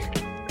next week.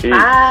 Peace.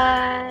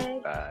 Bye.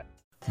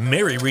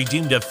 Mary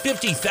redeemed a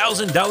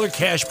 $50,000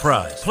 cash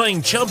prize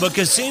playing Chumba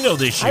Casino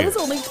this year. I was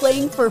only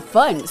playing for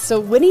fun, so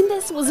winning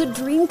this was a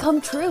dream come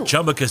true.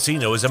 Chumba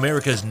Casino is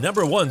America's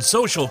 #1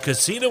 social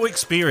casino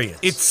experience.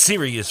 It's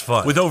serious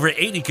fun. With over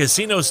 80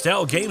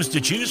 casino-style games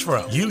to choose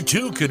from, you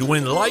too could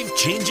win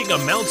life-changing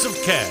amounts of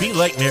cash. Be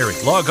like Mary.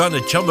 Log on to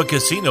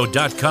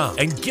ChumbaCasino.com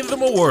and give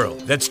them a whirl.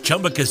 That's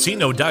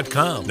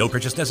ChumbaCasino.com. No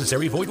purchase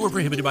necessary. Void where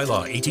prohibited by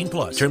law.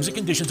 18+. Terms and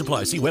conditions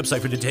apply. See website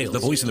for details. The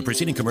voice in the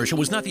preceding commercial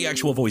was not the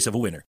actual voice of a winner.